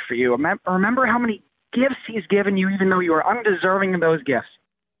provided for you. Remember how many gifts he's given you, even though you are undeserving of those gifts.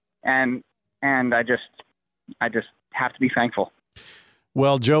 And I just have to be thankful.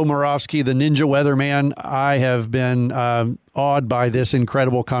 Well, Joe Moravsky, the Ninja Weatherman, I have been awed by this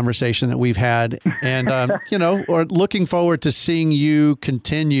incredible conversation that we've had. And, or looking forward to seeing you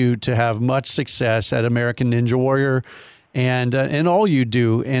continue to have much success at American Ninja Warrior and all you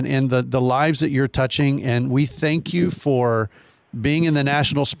do and the lives that you're touching. And we thank you for being in the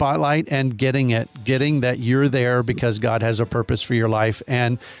national spotlight and getting that you're there because God has a purpose for your life.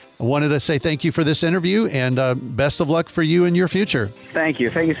 And I wanted to say thank you for this interview and best of luck for you in your future. Thank you.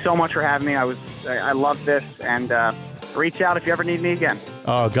 Thank you so much for having me. I love this, and reach out if you ever need me again.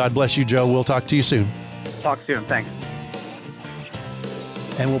 Oh, God bless you, Joe. We'll talk to you soon. Talk soon. Thanks.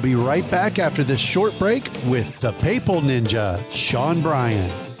 And we'll be right back after this short break with the Papal Ninja, Sean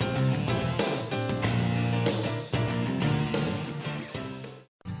Bryan.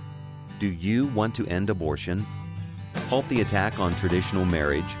 Do you want to end abortion, halt the attack on traditional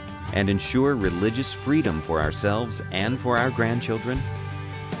marriage, and ensure religious freedom for ourselves and for our grandchildren?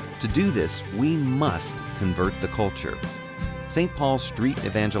 To do this, we must convert the culture. St. Paul's Street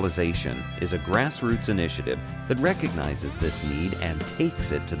Evangelization is a grassroots initiative that recognizes this need and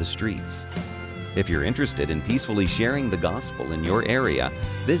takes it to the streets. If you're interested in peacefully sharing the gospel in your area,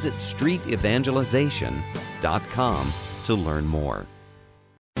 visit streetevangelization.com to learn more.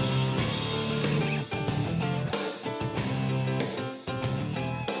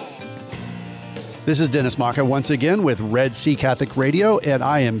 This is Dennis Maka once again with Red Sea Catholic Radio, and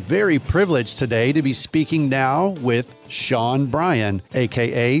I am very privileged today to be speaking now with Sean Bryan,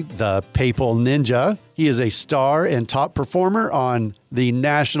 a.k.a. the Papal Ninja. He is a star and top performer on the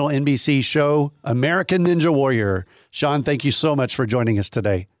national NBC show American Ninja Warrior. Sean, thank you so much for joining us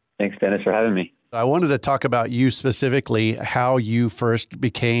today. Thanks, Dennis, for having me. I wanted to talk about you specifically, how you first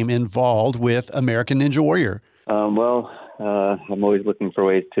became involved with American Ninja Warrior. I'm always looking for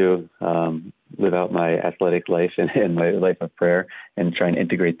ways to live out my athletic life and my life of prayer and try and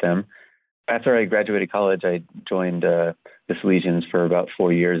integrate them. After I graduated college, I joined the Salesians for about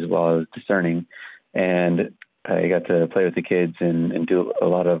 4 years while I was discerning, and I got to play with the kids and do a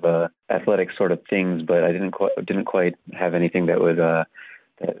lot of athletic sort of things, but I didn't quite have anything that would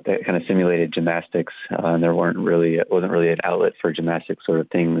that kind of simulated gymnastics, and it wasn't really an outlet for gymnastics sort of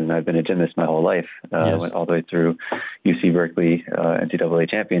things. And I've been a gymnast my whole life. I went all the way through UC Berkeley NCAA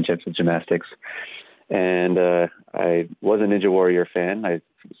championships with gymnastics, and I was a Ninja Warrior fan. I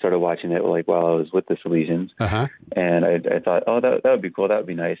started watching it while I was with the Salesians, and I thought, that would be cool, that would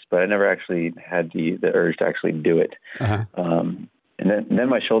be nice, but I never actually had the urge to actually do it. And then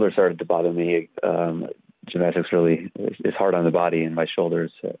my shoulder started to bother me. Gymnastics really is hard on the body, and my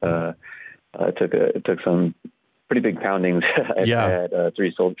shoulders took some pretty big poundings. I had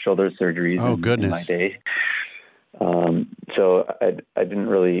 3 shoulder surgeries in my day. So I didn't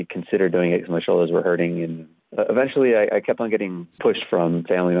really consider doing it because my shoulders were hurting, and eventually I kept on getting pushed from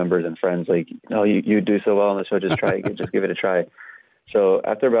family members and friends you do so well on the show, just try it, just give it a try. So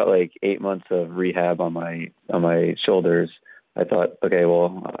after about 8 months of rehab on my shoulders, I thought, okay,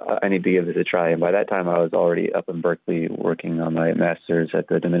 well, I need to give this a try. And by that time, I was already up in Berkeley working on my master's at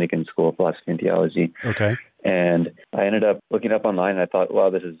the Dominican School of Philosophy and Theology. Okay. And I ended up looking up online, and I thought,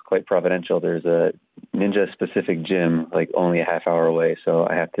 wow, this is quite providential. There's a ninja-specific gym, only a half hour away, so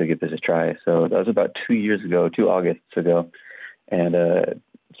I have to give this a try. So that was about 2 Augusts ago. And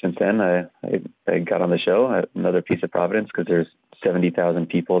since then, I got on the show, another piece of providence, because there's 70,000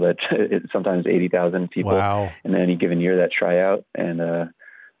 people sometimes 80,000 people in any given year that try out. And I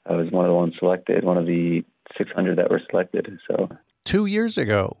was one of the ones selected, one of the 600 that were selected. So 2 years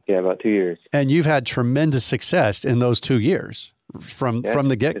ago. Yeah, about 2 years. And you've had tremendous success in those 2 years from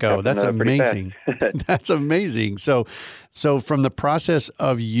the get-go. That's amazing. That's amazing. So from the process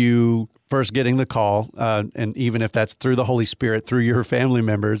of you first getting the call, and even if that's through the Holy Spirit, through your family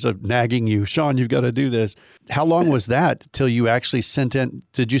members of nagging you, Sean, you've got to do this. How long was that till you actually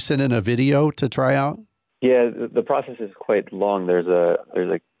did you send in a video to try out? Yeah, the process is quite long. There's a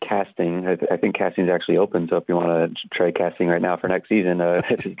casting. I think casting is actually open. So if you want to try casting right now for next season,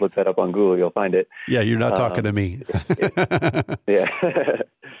 just look that up on Google. You'll find it. Yeah, you're not talking to me. Yeah,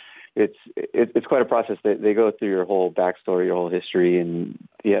 it's quite a process. They go through your whole backstory, your whole history, and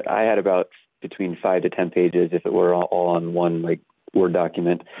yeah, I had about between 5 to 10 pages if it were all on one Word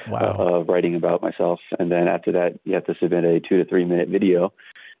document of writing about myself. And then after that, you have to submit a 2 to 3 minute video.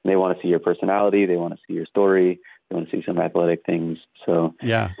 And they want to see your personality. They want to see your story. They want to see some athletic things. So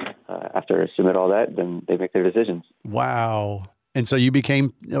after I submit all that, then they make their decisions. Wow. And so you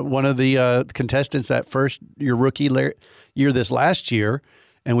became one of the contestants that your rookie year this last year.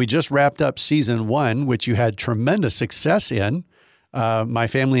 And we just wrapped up season 1, which you had tremendous success in. My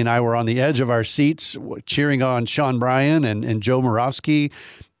family and I were on the edge of our seats cheering on Sean Bryan and Joe Moravsky.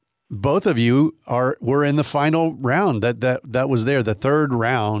 Both of you were in the final round that was there, the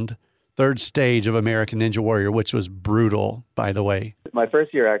third stage of American Ninja Warrior, which was brutal, by the way. My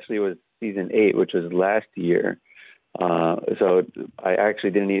first year actually was season 8, which was last year. So I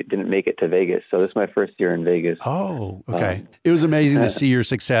actually didn't make it to Vegas. So this is my first year in Vegas. Oh, okay. It was amazing to see your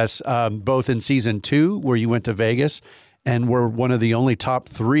success, both in season 2, where you went to Vegas, and were one of the only top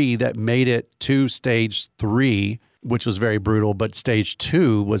 3 that made it to stage 3, which was very brutal, but stage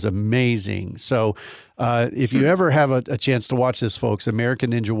 2 was amazing. So if you ever have a chance to watch this, folks,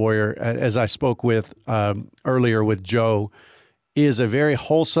 American Ninja Warrior, as I spoke with earlier with Joe, is a very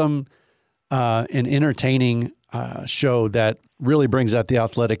wholesome and entertaining show that really brings out the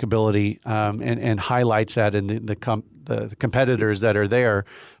athletic ability and highlights that in the competitors that are there.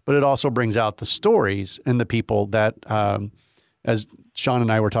 But it also brings out the stories and the people that, as Sean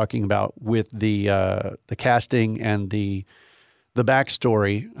and I were talking about with the casting and the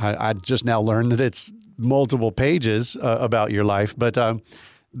backstory. I just now learned that it's multiple pages about your life, but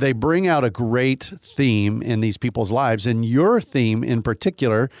they bring out a great theme in these people's lives. And your theme in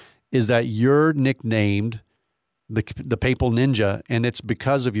particular is that you're nicknamed the Papal Ninja, and it's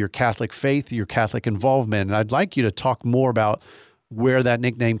because of your Catholic faith, your Catholic involvement. And I'd like you to talk more about where that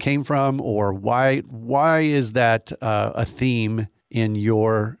nickname came from, or why is that a theme in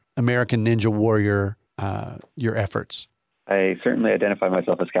your American Ninja Warrior, your efforts? I certainly identify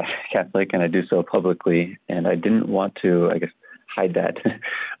myself as Catholic, and I do so publicly, and I didn't want to, hide that.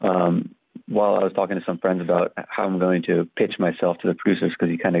 While I was talking to some friends about how I'm going to pitch myself to the producers, because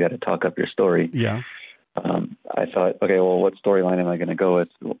you kind of got to talk up your story. Yeah. I thought, okay, well, what storyline am I going to go with?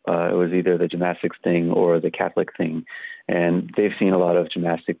 It was either the gymnastics thing or the Catholic thing, and they've seen a lot of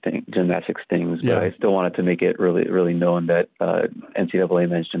gymnastics things, but I still wanted to make it really, really known that NCAA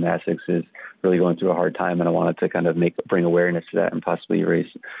men's gymnastics is really going through a hard time, and I wanted to kind of bring awareness to that and possibly raise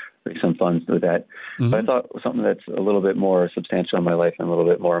some funds with that. Mm-hmm. But I thought something that's a little bit more substantial in my life and a little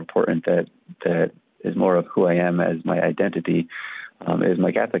bit more important that is more of who I am as my identity is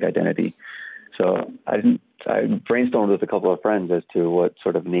my Catholic identity. So I brainstormed with a couple of friends as to what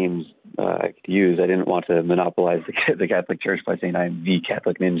sort of names I could use. I didn't want to monopolize the Catholic Church by saying I'm the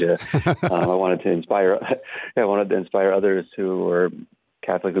Catholic Ninja. I wanted to inspire others who were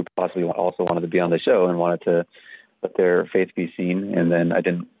Catholic who possibly also wanted to be on the show and wanted to let their faith be seen. And then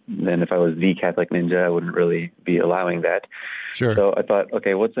then if I was the Catholic Ninja, I wouldn't really be allowing that. Sure. So I thought,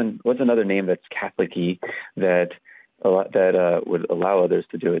 okay, what's another name that's Catholic-y that would allow others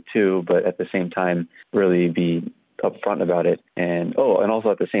to do it too, but at the same time really be upfront about it, and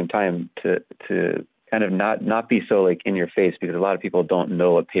also at the same time to kind of not be so in your face, because a lot of people don't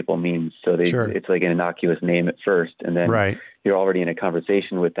know what papal means, so it's like an innocuous name at first, and then you're already in a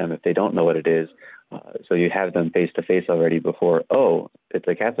conversation with them if they don't know what it is. So you have them face to face already before, it's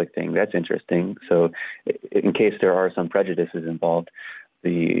a Catholic thing. That's interesting. So in case there are some prejudices involved,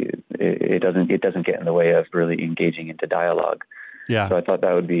 it doesn't get in the way of really engaging into dialogue. Yeah. So I thought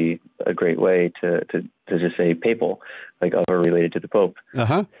that would be a great way to just say papal, or related to the Pope.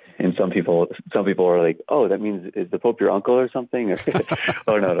 Uh-huh. And some people are like, oh, that means is the Pope your uncle or something?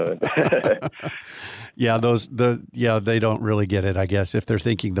 Oh no. Yeah, they don't really get it, I guess, if they're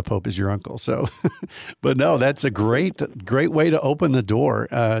thinking the Pope is your uncle. So, but no, that's a great way to open the door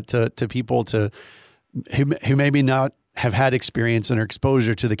to people who maybe not have had experience and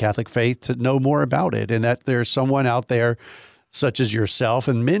exposure to the Catholic faith to know more about it, and that there's someone out there such as yourself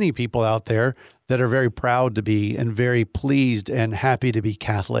and many people out there that are very proud to be and very pleased and happy to be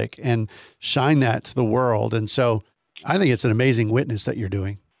Catholic and shine that to the world. And so I think it's an amazing witness that you're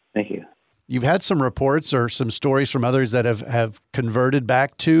doing. Thank you. You've had some reports or some stories from others that have converted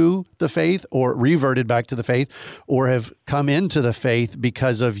back to the faith or reverted back to the faith or have come into the faith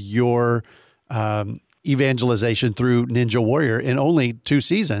because of your evangelization through Ninja Warrior in only 2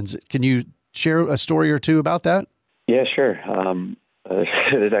 seasons. Can you share a story or two about that? Yeah, sure.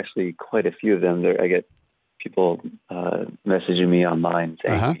 There's actually quite a few of them. I get people messaging me online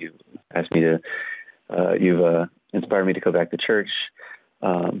saying, you asked me to, you've inspired me to go back to church.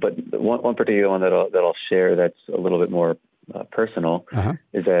 But one particular one that I'll share that's a little bit more personal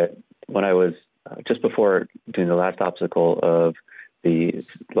is that when I was just before doing the last obstacle of the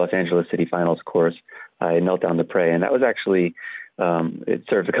Los Angeles City Finals course, I knelt down to pray. And that was actually, it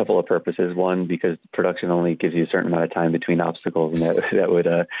served a couple of purposes. One, because production only gives you a certain amount of time between obstacles, and that would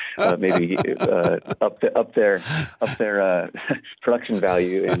maybe up their production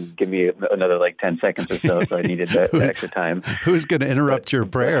value and give me another like 10 seconds or so. So I needed that extra time. Who's going to interrupt your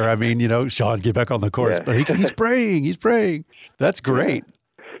prayer? I mean, Sean, get back on the course, but he's praying. He's praying. That's great. Yeah.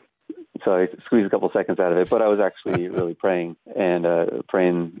 So I squeezed a couple seconds out of it, but I was actually really praying and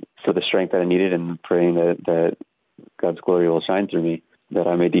praying for the strength that I needed and praying that God's glory will shine through me, that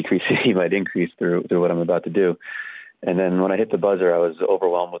I may decrease, He might increase through what I'm about to do. And then when I hit the buzzer, I was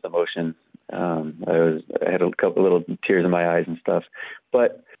overwhelmed with emotion. I had a couple little tears in my eyes and stuff.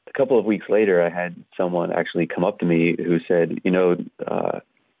 But a couple of weeks later, I had someone actually come up to me who said,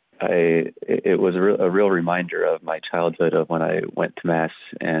 it was a real reminder of my childhood, of when I went to Mass,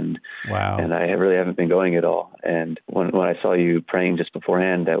 and I really haven't been going at all. And when I saw you praying just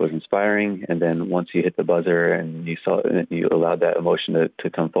beforehand, that was inspiring. And then once you hit the buzzer and you allowed that emotion to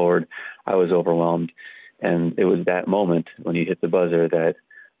come forward, I was overwhelmed. And it was that moment when you hit the buzzer that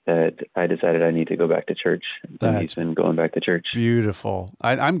I decided I need to go back to church. And he's been going back to church. Beautiful.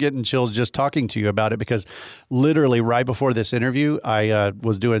 I'm getting chills just talking to you about it, because literally right before this interview, I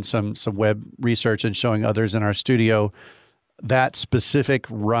was doing some web research and showing others in our studio that specific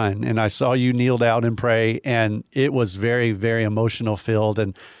run. And I saw you kneel down and pray, and it was very, very emotional filled.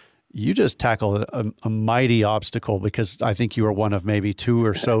 And you just tackled a mighty obstacle, because I think you were one of maybe 2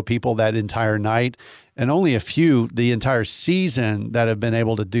 or so people that entire night, and only a few the entire season that have been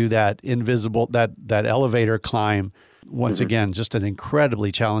able to do that that elevator climb. Once again, just an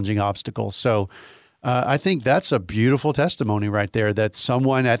incredibly challenging obstacle. So I think that's a beautiful testimony right there, that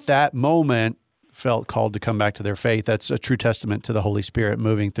someone at that moment felt called to come back to their faith. That's a true testament to the Holy Spirit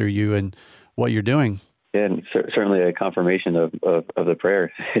moving through you and what you're doing. And certainly a confirmation of the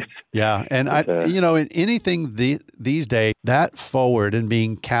prayer. Yeah. And in anything these days, that forward and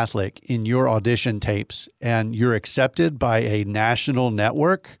being Catholic in your audition tapes, and you're accepted by a national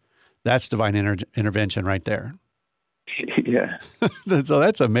network, that's divine intervention right there. Yeah. So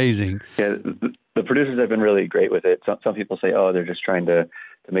that's amazing. Yeah. The producers have been really great with it. Some people say, they're just trying to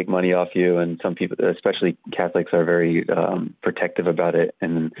make money off you. And some people, especially Catholics, are very protective about it.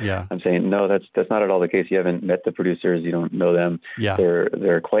 And I'm saying, no, that's not at all the case. You haven't met the producers. You don't know them. Yeah.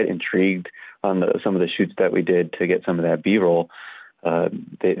 They're quite intrigued on some of the shoots that we did to get some of that B-roll.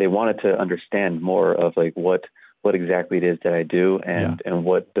 They wanted to understand more of like what exactly it is that I do, and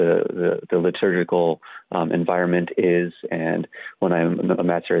what the liturgical environment is, and when I'm a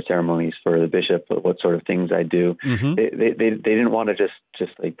master of ceremonies for the bishop, what sort of things I do. They didn't want to just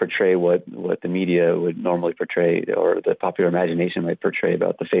like portray what the media would normally portray, or the popular imagination might portray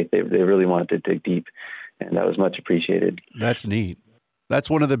about the faith. They really wanted to dig deep, and that was much appreciated. That's neat. That's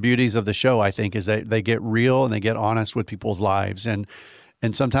one of the beauties of the show, I think, is that they get real and they get honest with people's lives. And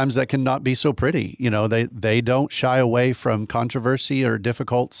sometimes that can not be so pretty. They don't shy away from controversy or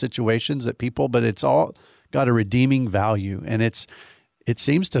difficult situations but it's all got a redeeming value. And it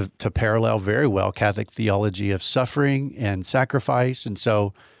seems to parallel very well Catholic theology of suffering and sacrifice. And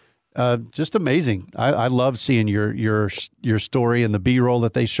so just amazing. I love seeing your story and the B-roll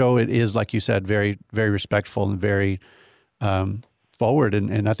that they show. It is, like you said, very, very respectful and very forward.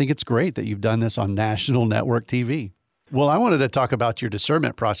 And I think it's great that you've done this on national network TV. Well, I wanted to talk about your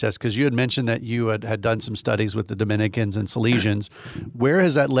discernment process, because you had mentioned that you had done some studies with the Dominicans and Salesians. Where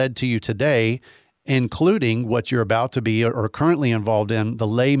has that led to you today, including what you're about to be or currently involved in, the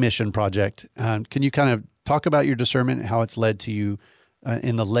Lay Mission Project? Can you kind of talk about your discernment and how it's led to you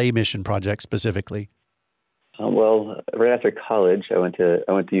in the Lay Mission Project specifically? Well, right after college, I went to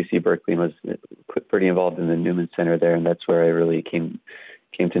UC Berkeley and was pretty involved in the Newman Center there, and that's where I really came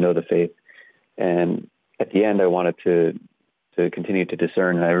to know the faith. And at the end, I wanted to continue to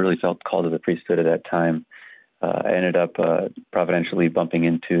discern, and I really felt called to the priesthood at that time. I ended up providentially bumping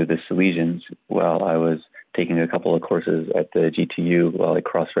into the Salesians while I was taking a couple of courses at the GTU while I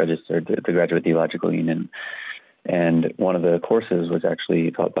cross-registered the Graduate Theological Union. And one of the courses was actually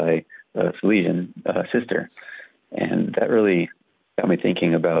taught by a Salesian sister. And that really got me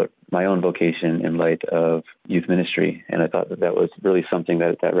thinking about my own vocation in light of youth ministry. And I thought that was really something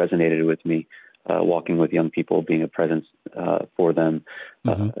that resonated with me. Walking with young people, being a presence for them,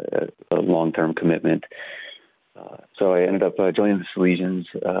 long-term commitment. So I ended up joining the Salesians.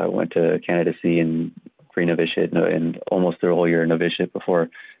 Went to candidacy and pre-novitiate and almost through a whole year of novitiate before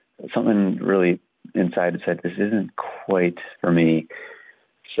something really inside said, this isn't quite for me.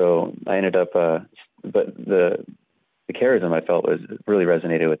 So I ended up, but the charism I felt was really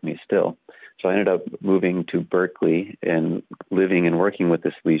resonated with me still. So I ended up moving to Berkeley and living and working with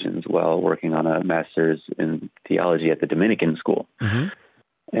the Salesians while working on a master's in theology at the Dominican school. Mm-hmm.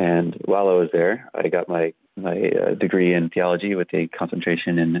 And while I was there, I got my degree in theology with a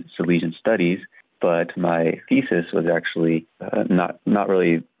concentration in Salesian studies. But my thesis was actually not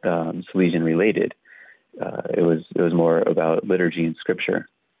really Salesian related. It was more about liturgy and scripture.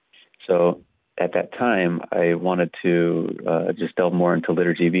 So at that time, I wanted to just delve more into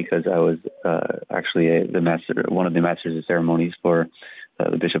liturgy because I was actually one of the masters of ceremonies for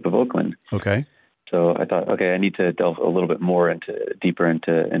the Bishop of Oakland. Okay. So I thought, okay, I need to delve a little bit more deeper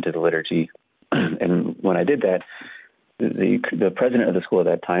into the liturgy. And when I did that, the president of the school at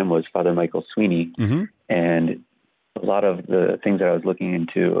that time was Father Michael Sweeney, mm-hmm. and a lot of the things that I was looking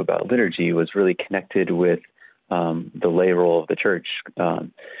into about liturgy was really connected with the lay role of the church.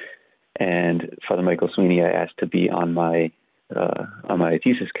 And Father Michael Sweeney, I asked to be on my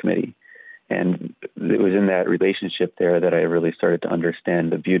thesis committee, and it was in that relationship there that I really started to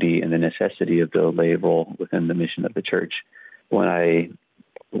understand the beauty and the necessity of the lay role within the mission of the church. When I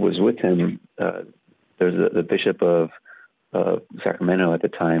was with him, the bishop of Sacramento at the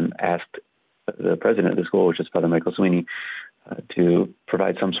time asked the president of the school, which is Father Michael Sweeney, to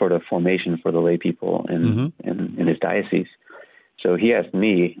provide some sort of formation for the lay people in his diocese. So he asked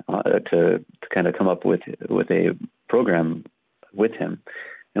me to kind of come up with a program with him,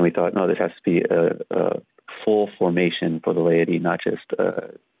 and we thought, no, this has to be a full formation for the laity, not just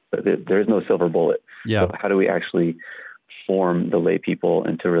there is no silver bullet. Yeah. So how do we actually form the lay people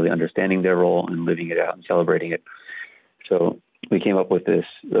into really understanding their role and living it out and celebrating it? So we came up with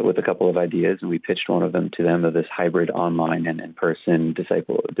a couple of ideas, and we pitched one of them to them, of this hybrid online and in-person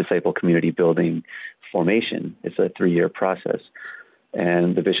disciple community building formation. It's a 3-year process,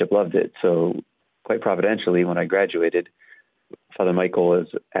 and the bishop loved it. So quite providentially, when I graduated, Father Michael was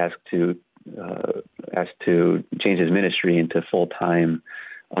asked to change his ministry into full-time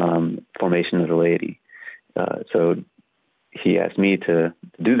formation of the laity. So he asked me to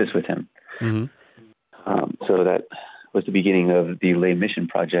do this with him. Mm-hmm. So that was the beginning of the Lay Mission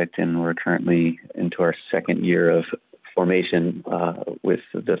Project, and we're currently into our 2nd year of formation with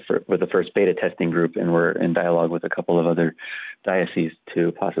the first beta testing group, and we're in dialogue with a couple of other dioceses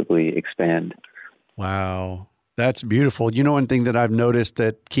to possibly expand. Wow, that's beautiful. You know, one thing that I've noticed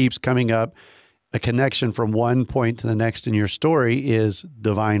that keeps coming up, a connection from one point to the next in your story, is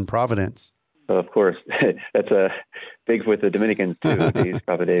divine providence. Of course, that's a big with the Dominicans too. These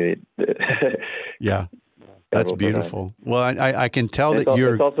Providence. Yeah. That's beautiful. Well, I can tell that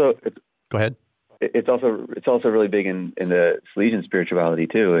you're. Go ahead. It's also really big in the Salesian spirituality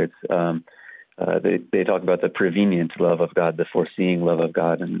too. It's they talk about the prevenient love of God, the foreseeing love of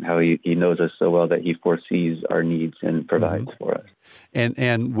God, and how he knows us so well that he foresees our needs and provides for us.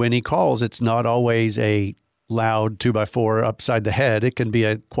 And when he calls, it's not always a loud 2x4 upside the head. It can be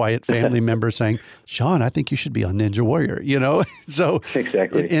a quiet family member saying, Sean, I think you should be on Ninja Warrior, you know? So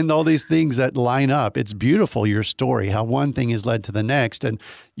exactly. And all these things that line up, it's beautiful, your story, how one thing has led to the next. And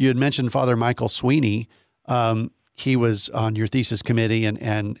you had mentioned Father Michael Sweeney. He was on your thesis committee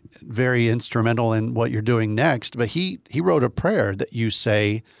and very instrumental in what you're doing next. But he wrote a prayer that you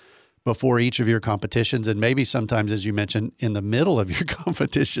say before each of your competitions, and maybe sometimes, as you mentioned, in the middle of your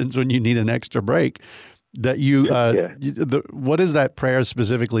competitions when you need an extra break. That you, what is that prayer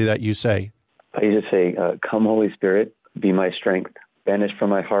specifically that you say? I just say, come Holy Spirit, be my strength. Banish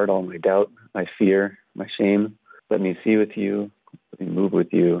from my heart all my doubt, my fear, my shame. Let me see with you, let me move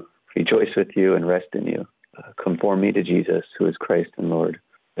with you, rejoice with you, and rest in you. Conform me to Jesus, who is Christ and Lord,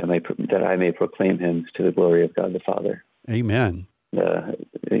 that I may proclaim him to the glory of God the Father. Amen.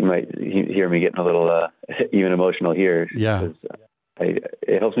 You might hear me getting a little even emotional here. Yeah.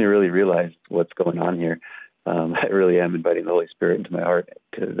 It helps me really realize what's going on here. I really am inviting the Holy Spirit into my heart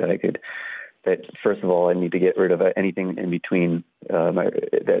that first of all, I need to get rid of anything in between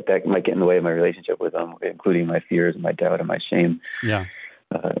that might get in the way of my relationship with them, including my fears and my doubt and my shame. Yeah.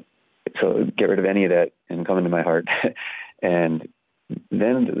 So get rid of any of that and come into my heart. And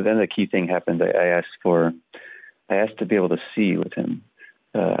then the key thing happened. I asked to be able to see with him.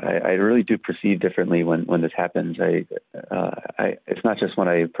 I really do perceive differently when this happens. It's not just when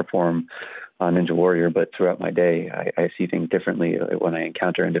I perform on Ninja Warrior, but throughout my day, I see things differently. When I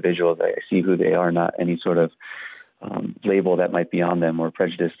encounter individuals, I see who they are, not any sort of label that might be on them, or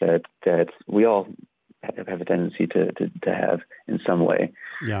prejudice that we all have a tendency to have in some way.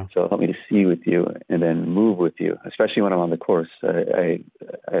 Yeah. So help me to see with you and then move with you, especially when I'm on the course. I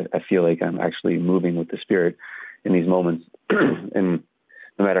feel like I'm actually moving with the Spirit in these moments, and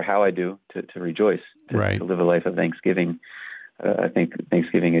no matter how I do, to rejoice, to live a life of thanksgiving. I think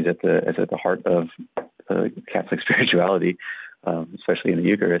Thanksgiving is at the heart of Catholic spirituality, especially in the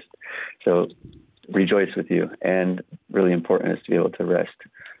Eucharist. So rejoice with you, and really important is to be able to rest,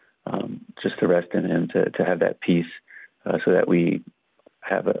 just to rest in Him, to have that peace, so that we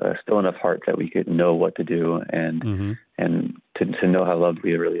have a still enough heart that we could know what to do, and to know how loved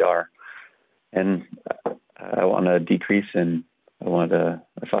we really are. And I want to decrease, and I want the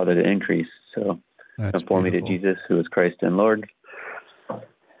Father to increase. So conform me to Jesus, who is Christ and Lord,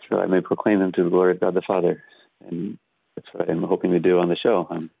 so I may proclaim Him to the glory of God the Father. And that's what I'm hoping to do on the show.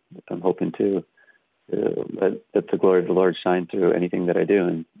 I'm hoping to let the glory of the Lord shine through anything that I do,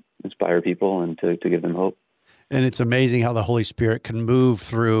 and inspire people, and to give them hope. And it's amazing how the Holy Spirit can move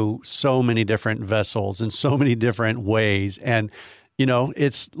through so many different vessels in so many different ways. And,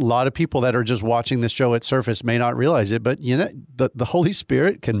 it's a lot of people that are just watching this show at surface may not realize it, but, the Holy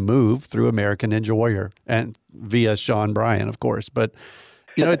Spirit can move through American Ninja Warrior and via Sean Bryan, of course. But,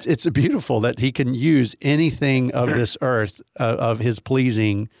 it's beautiful that He can use anything of this earth, of His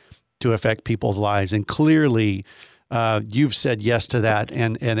pleasing, to affect people's lives. And clearly, you've said yes to that,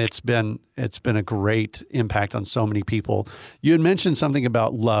 and it's been a great impact on so many people. You had mentioned something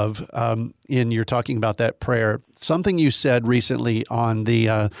about love in you're talking about that prayer. Something you said recently on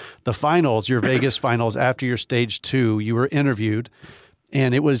the finals, your Vegas finals, after your stage 2, you were interviewed,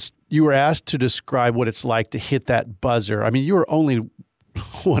 and you were asked to describe what it's like to hit that buzzer. I mean, you were only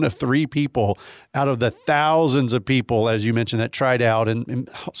one of 3 people out of the thousands of people, as you mentioned, that tried out, and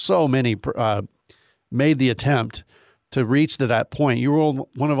so many made the attempt to reach to that point. You were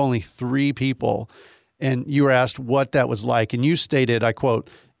one of only 3 people, and you were asked what that was like. And you stated, I quote,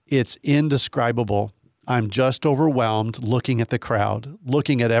 "It's indescribable. I'm just overwhelmed looking at the crowd,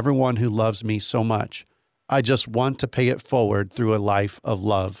 looking at everyone who loves me so much. I just want to pay it forward through a life of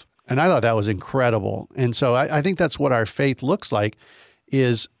love." And I thought that was incredible. And so I think that's what our faith looks like,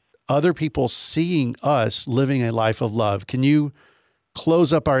 is other people seeing us living a life of love. Can you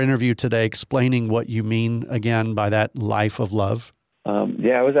close up our interview today explaining what you mean again by that life of love?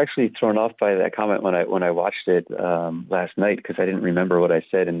 Yeah, I was actually thrown off by that comment when I watched it last night, because I didn't remember what I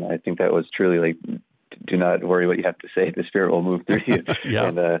said, and I think that was truly like, do not worry what you have to say. The Spirit will move through you.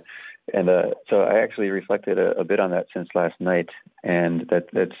 Yeah. And so I actually reflected a bit on that since last night, and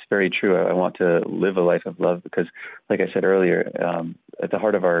that's very true. I want to live a life of love because, like I said earlier, at the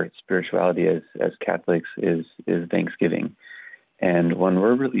heart of our spirituality as Catholics is Thanksgiving. And when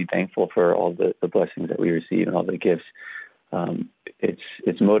we're really thankful for all the blessings that we receive and all the gifts,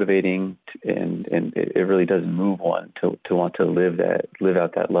 it's motivating, and it really does move one to want to live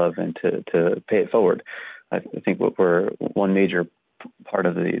out that love, and to pay it forward. I think one major part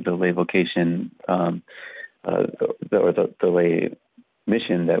of the lay vocation, or the lay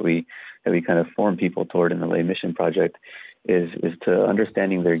mission that we kind of form people toward in the Lay Mission Project is to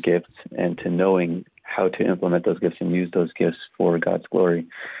understanding their gifts and to knowing how to implement those gifts and use those gifts for God's glory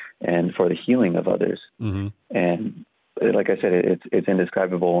and for the healing of others. Mm-hmm. And like I said, it's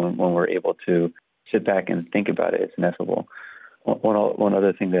indescribable when we're able to sit back and think about it. It's ineffable. One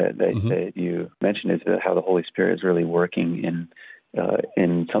other thing that you mentioned is how the Holy Spirit is really working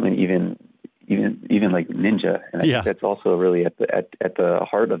in something even like ninja, and I think that's also really at the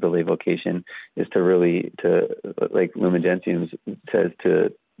heart of the lay vocation, is to like Lumen Gentium says,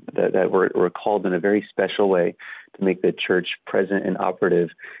 that we're called in a very special way to make the church present and operative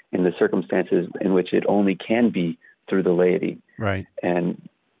in the circumstances in which it only can be through the laity, right? And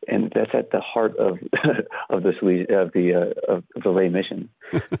that's at the heart of the lay mission,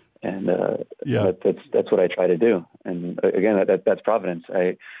 and that's what I try to do. And again, that's providence.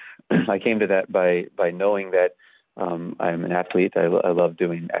 I came to that by knowing that I'm an athlete. I love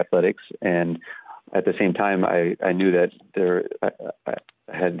doing athletics, and at the same time, I knew that I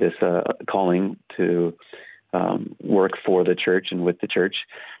had this calling to work for the church and with the church.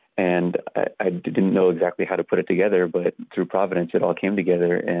 And I didn't know exactly how to put it together, but through providence, it all came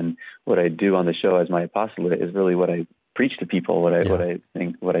together. And what I do on the show as my apostolate is really what I preach to people, what I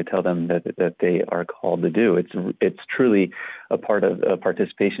tell them that they are called to do. It's truly a part of a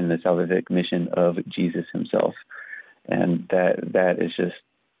participation in the salvific mission of Jesus himself. And that is just,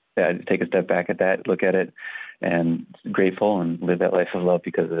 take a step back at that, look at it, and grateful and live that life of love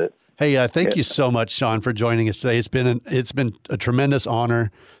because of it. Hey, thank you so much, Sean, for joining us today. It's been a tremendous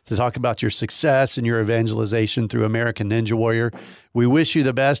honor to talk about your success and your evangelization through American Ninja Warrior. We wish you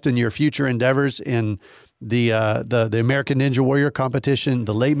the best in your future endeavors in the American Ninja Warrior competition,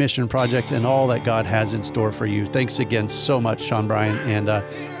 the Late Mission Project, and all that God has in store for you. Thanks again so much, Sean Bryan, and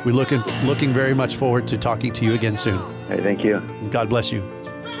we're looking very much forward to talking to you again soon. Hey, thank you. God bless you.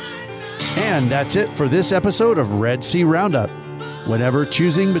 And that's it for this episode of Red Sea Roundup. Whenever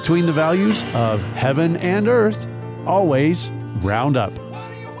choosing between the values of heaven and earth, always round up.